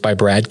O'Connell case by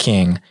Brad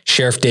King,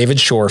 Sheriff David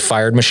Shore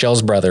fired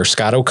Michelle's brother,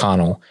 Scott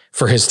O'Connell,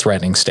 for his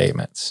threatening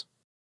statements.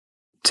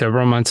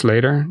 Several months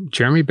later,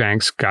 Jeremy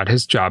Banks got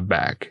his job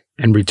back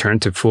and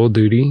returned to full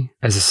duty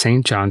as a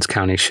St. Johns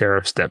County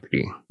Sheriff's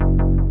deputy.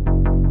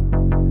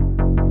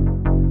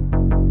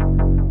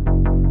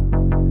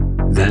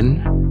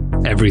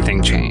 Then,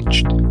 everything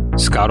changed.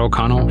 Scott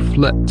O'Connell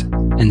flipped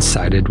and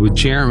sided with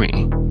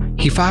Jeremy.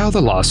 He filed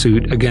a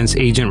lawsuit against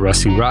Agent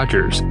Rusty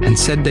Rogers and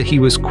said that he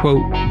was,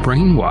 quote,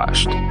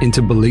 brainwashed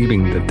into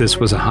believing that this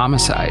was a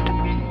homicide.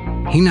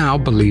 He now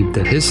believed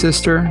that his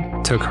sister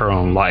took her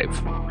own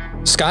life.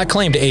 Scott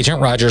claimed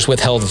Agent Rogers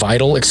withheld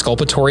vital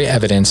exculpatory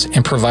evidence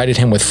and provided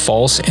him with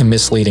false and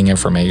misleading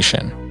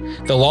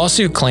information. The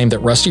lawsuit claimed that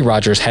Rusty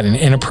Rogers had an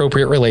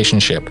inappropriate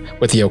relationship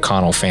with the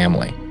O'Connell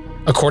family.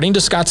 According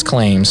to Scott's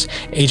claims,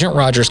 Agent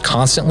Rogers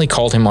constantly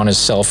called him on his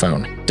cell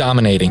phone,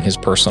 dominating his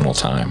personal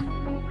time.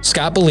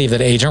 Scott believed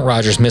that Agent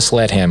Rogers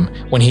misled him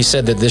when he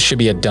said that this should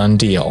be a done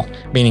deal,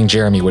 meaning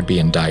Jeremy would be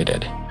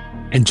indicted.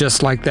 And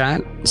just like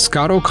that,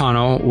 Scott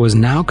O'Connell was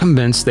now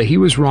convinced that he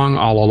was wrong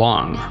all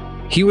along.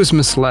 He was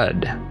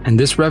misled, and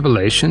this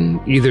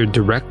revelation either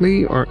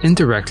directly or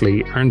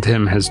indirectly earned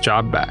him his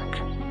job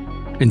back.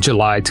 In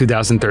July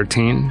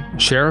 2013,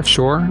 Sheriff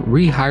Shore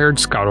rehired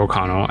Scott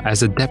O'Connell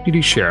as a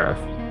deputy sheriff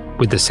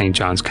with the St.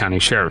 Johns County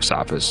Sheriff's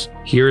Office.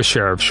 Here is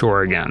Sheriff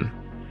Shore again.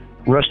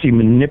 Rusty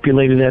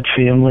manipulated that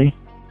family.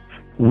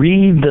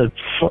 Read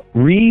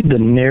the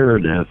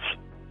narrative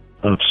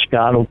of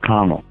Scott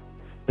O'Connell,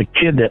 the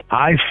kid that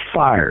I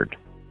fired,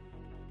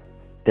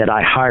 that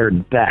I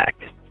hired back.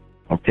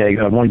 Okay,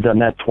 I've only done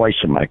that twice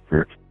in my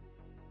career.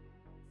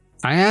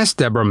 I asked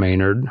Deborah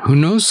Maynard, who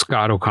knows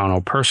Scott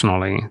O'Connell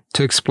personally,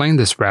 to explain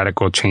this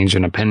radical change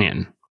in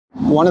opinion.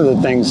 One of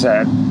the things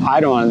that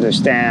I don't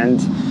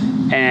understand,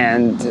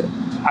 and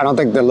I don't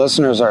think the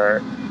listeners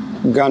are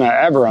gonna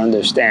ever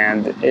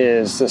understand,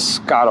 is the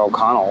Scott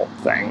O'Connell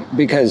thing,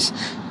 because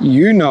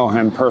you know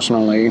him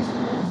personally.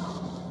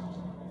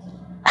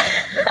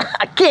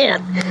 I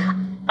can't.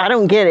 I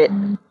don't get it.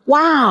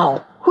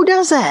 Wow, who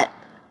does that?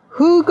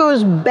 Who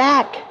goes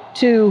back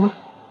to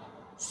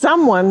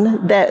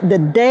someone that the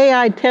day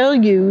I tell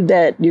you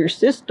that your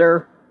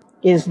sister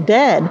is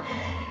dead,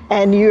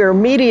 and your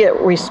immediate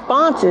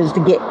response is to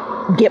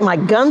get my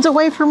guns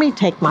away from me,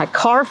 take my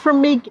car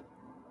from me?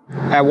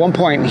 At one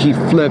point, he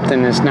flipped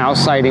and is now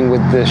siding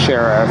with the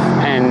sheriff,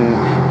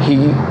 and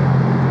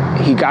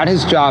he got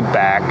his job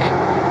back,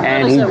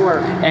 And does that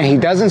work? And he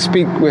doesn't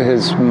speak with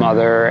his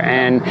mother,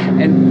 and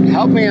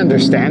help me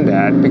understand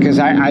that, because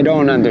I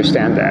don't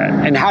understand that.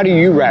 And how do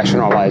you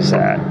rationalize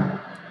that?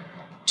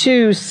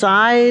 To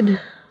side,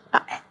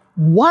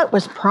 what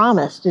was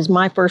promised is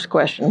my first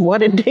question. What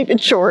did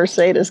David Shore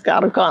say to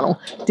Scott O'Connell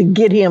to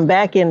get him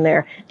back in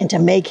there and to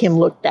make him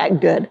look that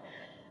good?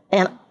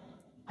 And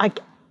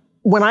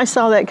when I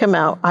saw that come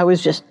out, I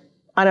was just,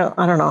 I don't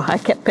know. I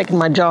kept picking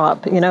my jaw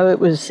up. It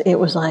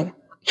was like,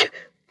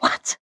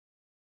 what?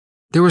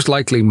 There was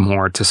likely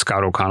more to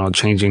Scott O'Connell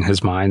changing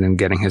his mind and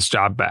getting his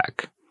job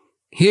back.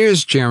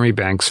 Here's Jeremy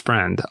Banks'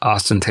 friend,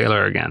 Austin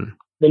Taylor again.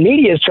 The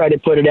media has tried to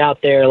put it out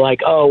there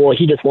like, oh, well,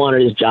 he just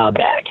wanted his job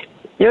back.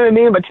 You know what I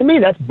mean? But to me,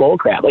 that's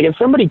bullcrap. Like, if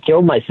somebody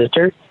killed my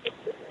sister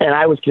and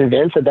I was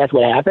convinced that that's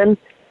what happened,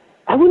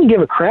 I wouldn't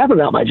give a crap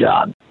about my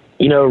job.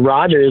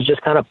 Rogers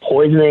just kind of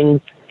poisoning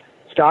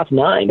Scott's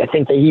mind. I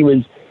think that he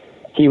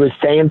was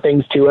saying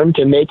things to him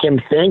to make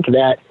him think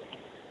that,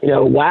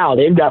 wow,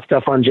 they've got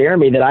stuff on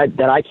Jeremy that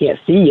I can't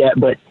see yet,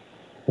 but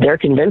they're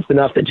convinced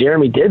enough that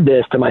Jeremy did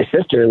this to my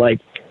sister.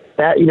 Like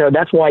that,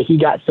 that's why he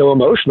got so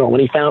emotional when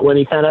he found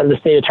out the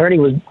state attorney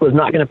was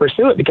not going to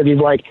pursue it, because he's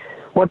like,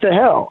 what the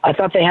hell? I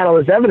thought they had all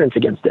this evidence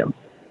against him.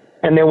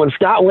 And then when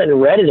Scott went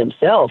and read it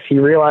himself, he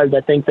realized,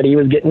 I think, that he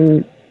was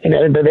getting,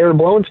 that they were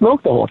blowing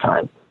smoke the whole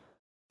time.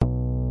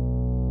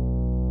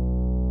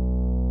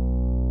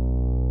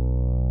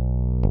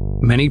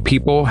 Many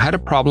people had a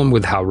problem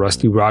with how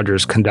Rusty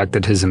Rogers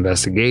conducted his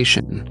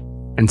investigation,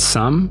 and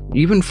some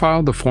even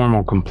filed a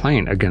formal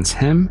complaint against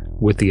him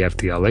with the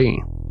FDLE.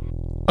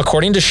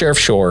 According to Sheriff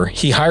Shore,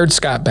 he hired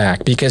Scott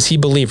back because he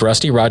believed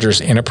Rusty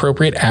Rogers'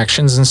 inappropriate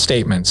actions and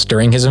statements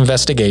during his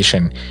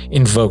investigation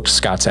invoked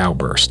Scott's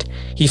outburst.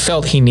 He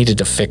felt he needed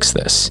to fix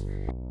this.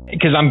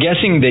 Because I'm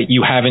guessing that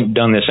you haven't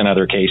done this in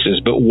other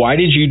cases, but why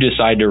did you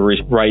decide to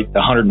write the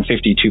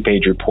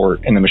 152-page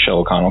report in the Michelle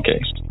O'Connell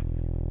case?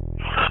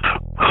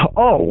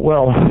 Oh,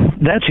 well,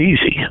 that's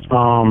easy.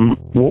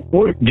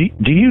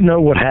 Do you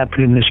know what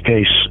happened in this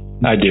case?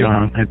 I do.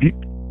 Have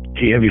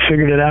you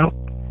figured it out?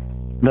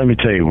 Let me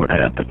tell you what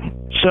happened.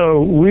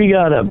 So we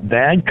got a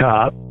bad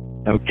cop,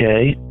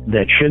 okay,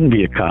 that shouldn't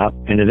be a cop,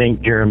 and it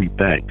ain't Jeremy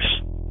Banks.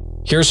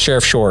 Here's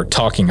Sheriff Shore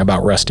talking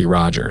about Rusty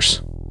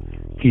Rogers.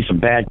 He's a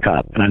bad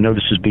cop, and I know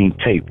this is being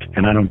taped,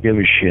 and I don't give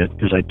a shit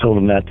because I told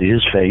him that to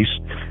his face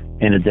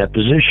in a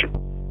deposition.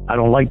 I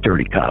don't like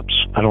dirty cops.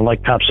 I don't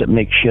like cops that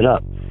make shit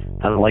up.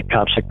 I don't like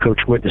cops that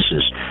coach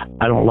witnesses.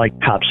 I don't like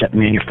cops that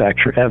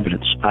manufacture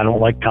evidence. I don't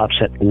like cops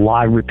that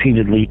lie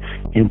repeatedly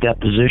in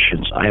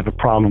depositions. I have a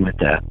problem with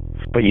that.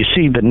 But you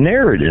see, the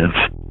narrative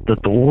that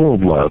the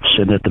world loves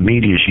and that the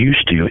media is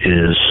used to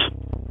is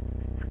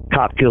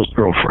cop kills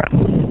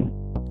girlfriend.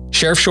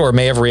 Sheriff Shore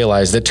may have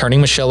realized that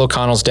turning Michelle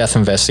O'Connell's death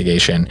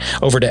investigation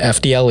over to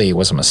FDLE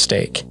was a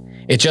mistake.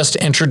 It just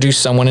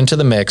introduced someone into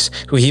the mix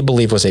who he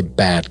believed was a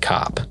bad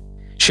cop.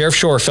 Sheriff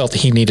Shore felt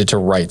he needed to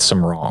right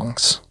some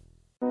wrongs.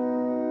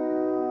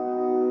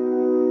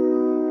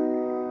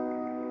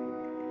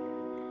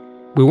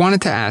 We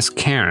wanted to ask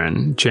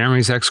Karen,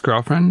 Jeremy's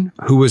ex-girlfriend,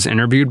 who was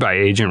interviewed by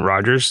Agent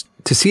Rogers,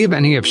 to see if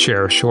any of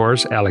Sheriff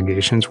Shore's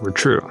allegations were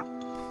true.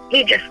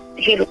 He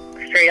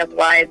straight up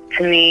lied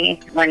to me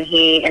when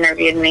he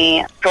interviewed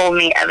me, told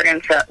me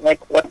evidence that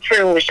was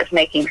true, was just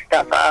making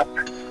stuff up.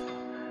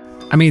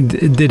 I mean,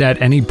 did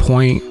at any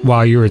point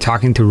while you were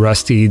talking to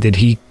Rusty, did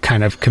he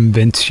kind of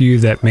convince you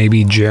that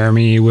maybe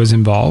Jeremy was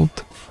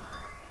involved?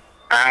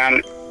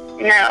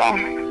 No.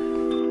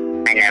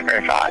 I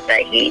never thought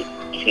that he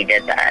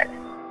did that.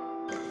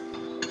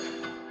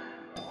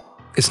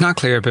 It's not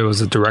clear if it was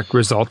a direct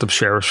result of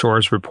Sheriff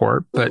Shore's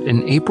report, but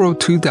in April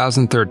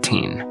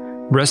 2013,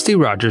 Rusty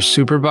Rogers'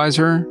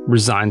 supervisor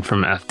resigned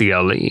from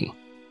FDLE.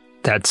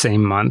 That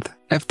same month,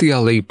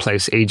 FDLE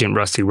placed Agent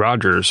Rusty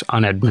Rogers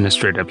on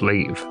administrative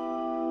leave.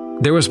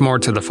 There was more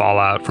to the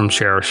fallout from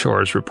Sheriff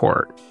Shore's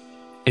report.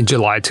 In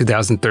July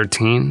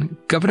 2013,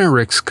 Governor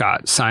Rick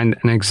Scott signed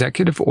an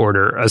executive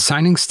order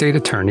assigning State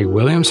Attorney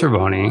William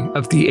Cervoni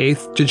of the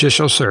 8th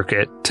Judicial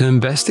Circuit to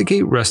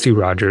investigate Rusty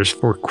Rogers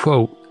for,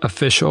 quote,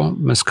 official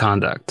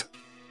misconduct.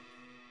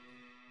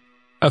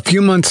 A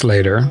few months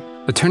later,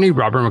 Attorney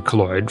Robert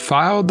McLeod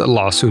filed a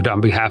lawsuit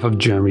on behalf of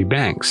Jeremy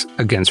Banks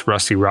against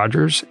Rusty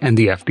Rogers and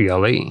the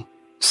FDLE,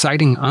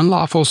 citing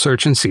unlawful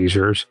search and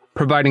seizures,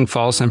 providing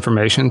false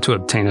information to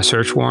obtain a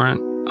search warrant,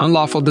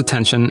 unlawful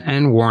detention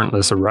and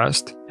warrantless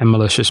arrest, and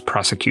malicious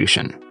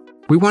prosecution.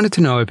 We wanted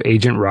to know if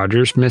Agent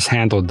Rogers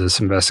mishandled this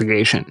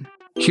investigation.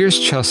 Here's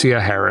Chelsea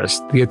Harris,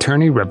 the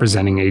attorney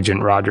representing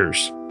Agent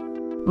Rogers.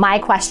 My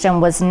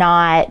question was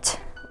not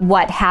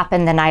what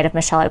happened the night of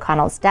Michelle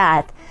O'Connell's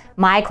death.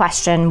 My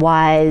question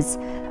was,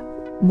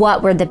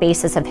 what were the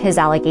basis of his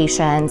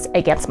allegations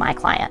against my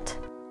client?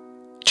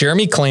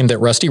 Jeremy claimed that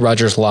Rusty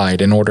Rogers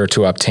lied in order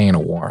to obtain a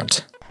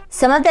warrant.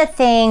 Some of the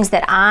things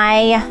that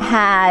I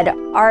had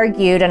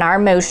argued in our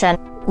motion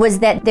was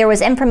that there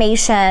was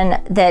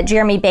information that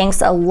Jeremy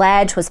Banks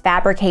alleged was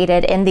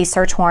fabricated in these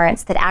search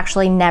warrants that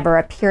actually never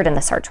appeared in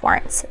the search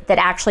warrants, that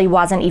actually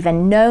wasn't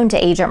even known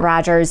to Agent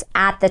Rogers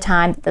at the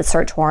time that the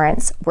search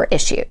warrants were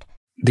issued.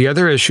 The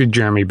other issue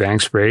Jeremy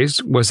Banks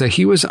raised was that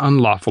he was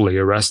unlawfully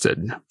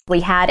arrested.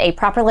 We had a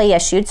properly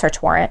issued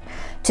search warrant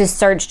to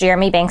search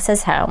Jeremy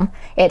Banks's home.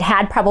 It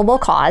had probable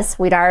cause.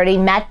 We'd already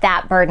met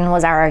that burden,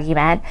 was our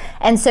argument.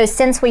 And so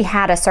since we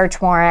had a search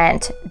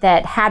warrant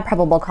that had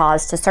probable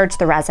cause to search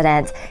the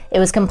residence, it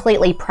was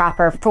completely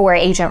proper for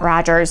Agent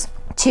Rogers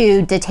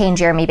to detain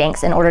Jeremy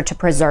Banks in order to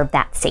preserve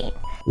that scene.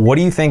 What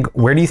do you think,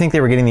 where do you think they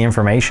were getting the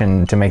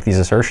information to make these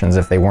assertions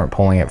if they weren't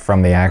pulling it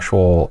from the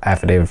actual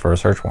affidavit for a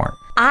search warrant?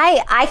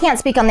 I can't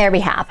speak on their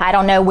behalf. I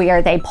don't know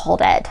where they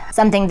pulled it.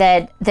 Something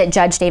that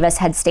Judge Davis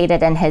had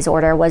stated in his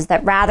order was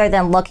that rather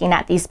than looking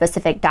at these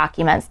specific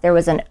documents, there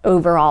was an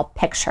overall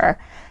picture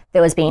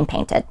that was being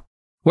painted.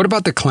 What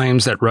about the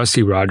claims that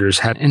Rusty Rogers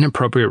had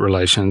inappropriate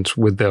relations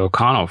with the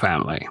O'Connell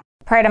family?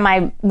 Prior to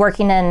my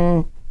working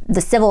in the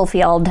civil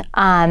field,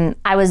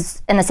 I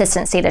was an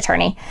assistant state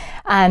attorney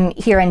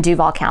here in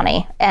Duval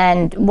County.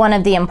 And one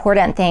of the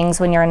important things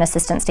when you're an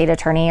assistant state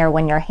attorney or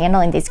when you're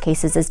handling these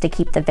cases is to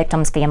keep the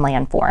victim's family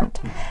informed.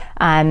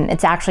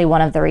 It's actually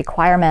one of the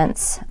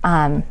requirements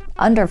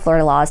under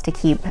Florida laws to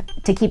keep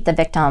the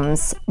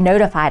victims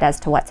notified as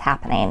to what's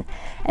happening.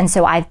 And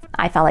so I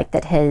felt like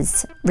that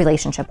his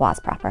relationship was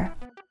proper.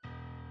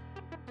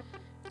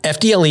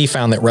 FDLE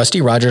found that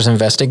Rusty Rogers'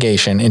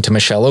 investigation into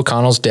Michelle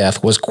O'Connell's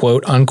death was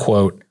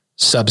quote-unquote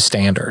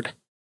substandard.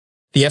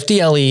 The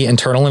FDLE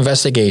internal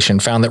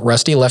investigation found that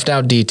Rusty left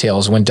out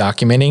details when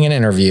documenting an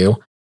interview,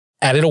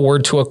 added a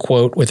word to a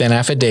quote within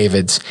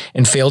affidavits,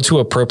 and failed to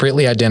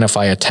appropriately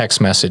identify a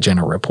text message in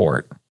a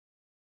report.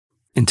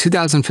 In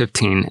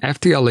 2015,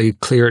 FDLE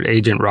cleared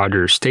Agent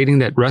Rogers, stating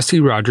that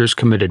Rusty Rogers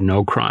committed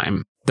no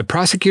crime. The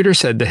prosecutor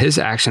said that his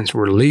actions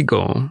were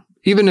legal,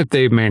 even if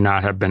they may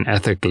not have been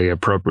ethically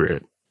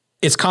appropriate.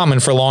 It's common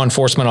for law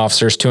enforcement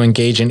officers to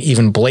engage in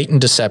even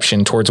blatant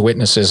deception towards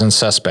witnesses and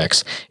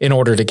suspects in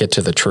order to get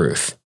to the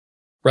truth.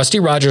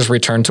 Rusty Rogers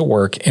returned to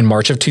work in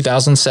March of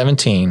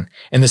 2017,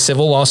 and the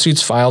civil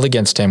lawsuits filed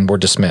against him were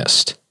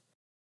dismissed.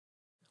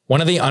 One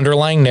of the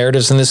underlying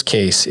narratives in this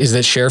case is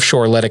that Sheriff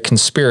Shore led a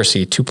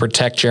conspiracy to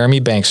protect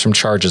Jeremy Banks from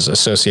charges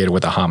associated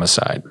with a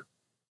homicide.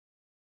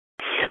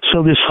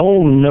 So this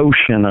whole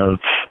notion of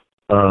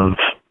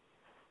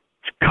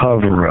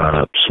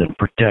cover-ups and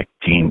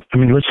protecting, I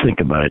mean, let's think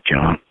about it,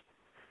 John.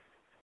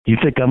 You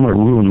think I'm going to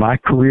ruin my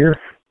career?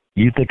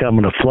 You think I'm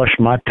going to flush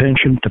my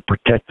pension to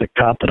protect the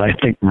cop that I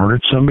think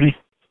murdered somebody?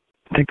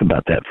 Think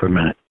about that for a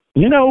minute.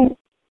 You know,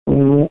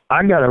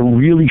 I got a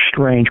really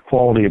strange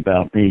quality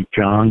about me,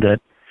 John, that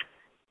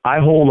I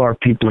hold our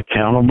people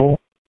accountable,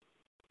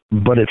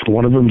 but if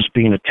one of them's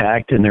being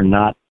attacked and they're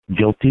not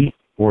guilty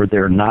or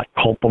they're not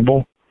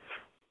culpable,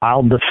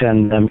 I'll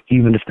defend them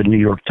even if the New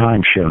York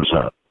Times shows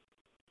up.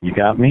 You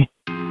got me?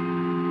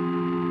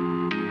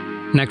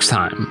 Next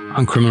time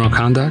on Criminal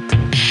Conduct,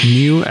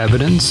 new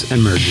evidence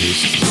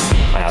emerges.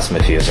 I asked him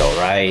if he was all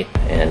right,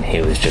 and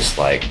he was just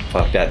like,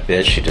 fuck that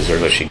bitch, she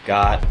deserves what she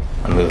got.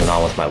 I'm moving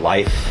on with my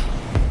life.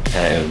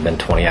 And it had been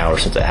 20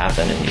 hours since it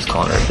happened, and he's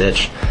calling her a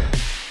bitch.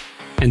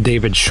 And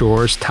David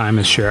Shore's time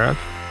as sheriff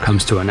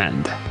comes to an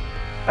end.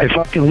 If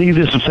I can leave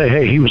this and say,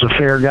 hey, he was a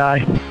fair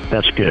guy,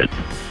 that's good.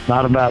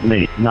 Not about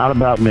me. Not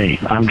about me.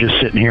 I'm just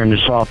sitting here in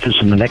this office,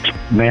 and the next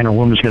man or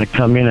woman's going to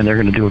come in, and they're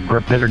going to do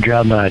a better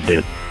job than I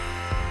did.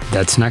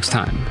 That's next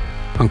time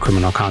on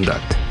Criminal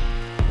Conduct.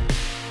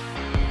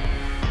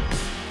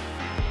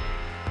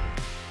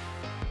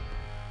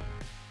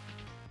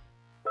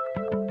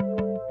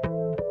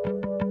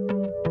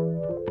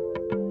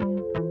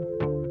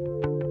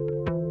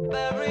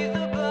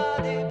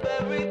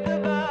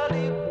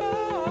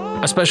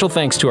 A special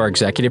thanks to our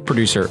executive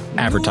producer,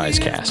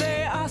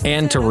 AdvertiseCast,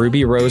 and to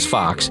Ruby Rose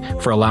Fox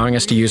for allowing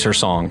us to use her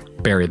song,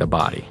 Bury the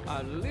Body.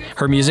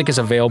 Her music is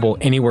available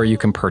anywhere you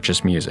can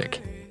purchase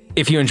music.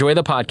 If you enjoy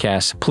the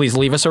podcast, please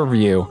leave us a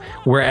review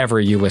wherever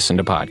you listen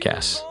to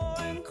podcasts.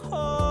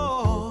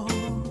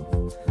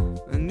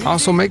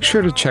 Also, make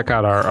sure to check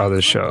out our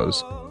other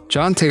shows.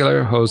 John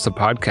Taylor hosts a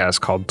podcast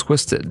called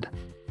Twisted.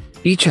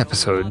 Each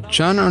episode,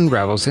 John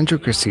unravels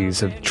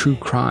intricacies of true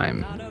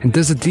crime and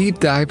does a deep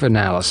dive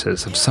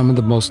analysis of some of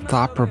the most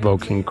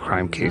thought-provoking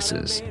crime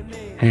cases.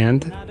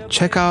 And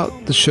check out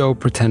the show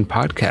Pretend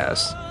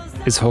Podcast.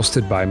 It's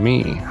hosted by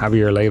me,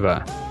 Javier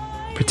Leiva.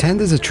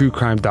 Pretend is a true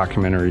crime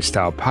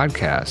documentary-style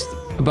podcast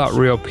about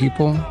real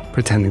people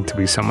pretending to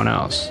be someone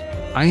else.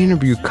 I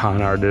interview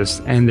con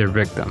artists and their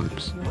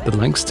victims. The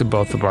links to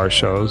both of our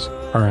shows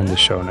are in the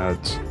show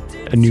notes.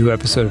 A new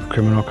episode of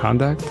Criminal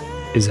Conduct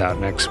is out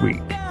next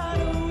week.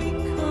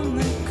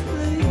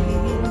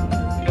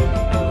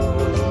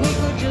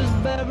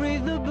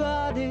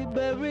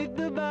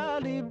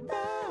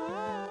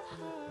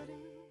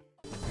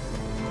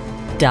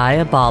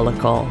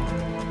 Diabolical.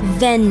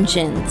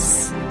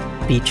 Vengeance.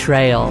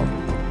 Betrayal.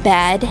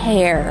 Bad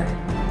hair.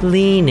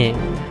 Leaning.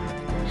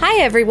 Hi,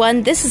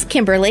 everyone. This is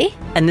Kimberly.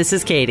 And this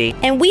is Katie.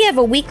 And we have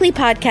a weekly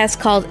podcast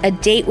called A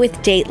Date with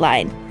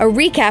Dateline, a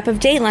recap of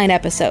Dateline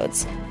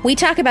episodes. We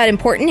talk about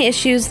important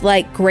issues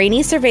like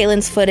grainy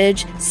surveillance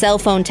footage, cell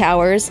phone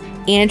towers,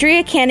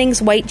 Andrea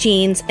Canning's white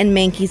jeans, and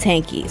Mankey's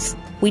hankies.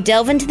 We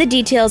delve into the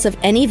details of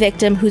any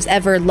victim who's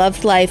ever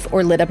loved life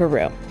or lit up a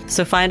room.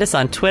 So find us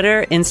on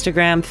Twitter,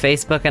 Instagram,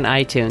 Facebook, and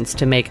iTunes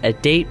to make A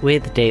Date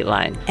with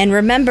Dateline. And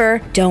remember,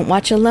 don't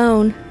watch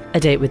alone. A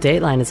Date with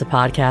Dateline is a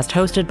podcast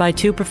hosted by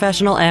two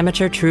professional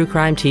amateur true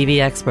crime TV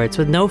experts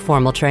with no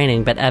formal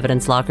training but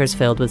evidence lockers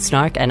filled with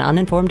snark and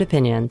uninformed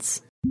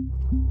opinions.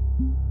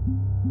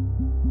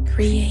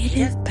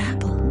 Creative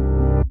Babble.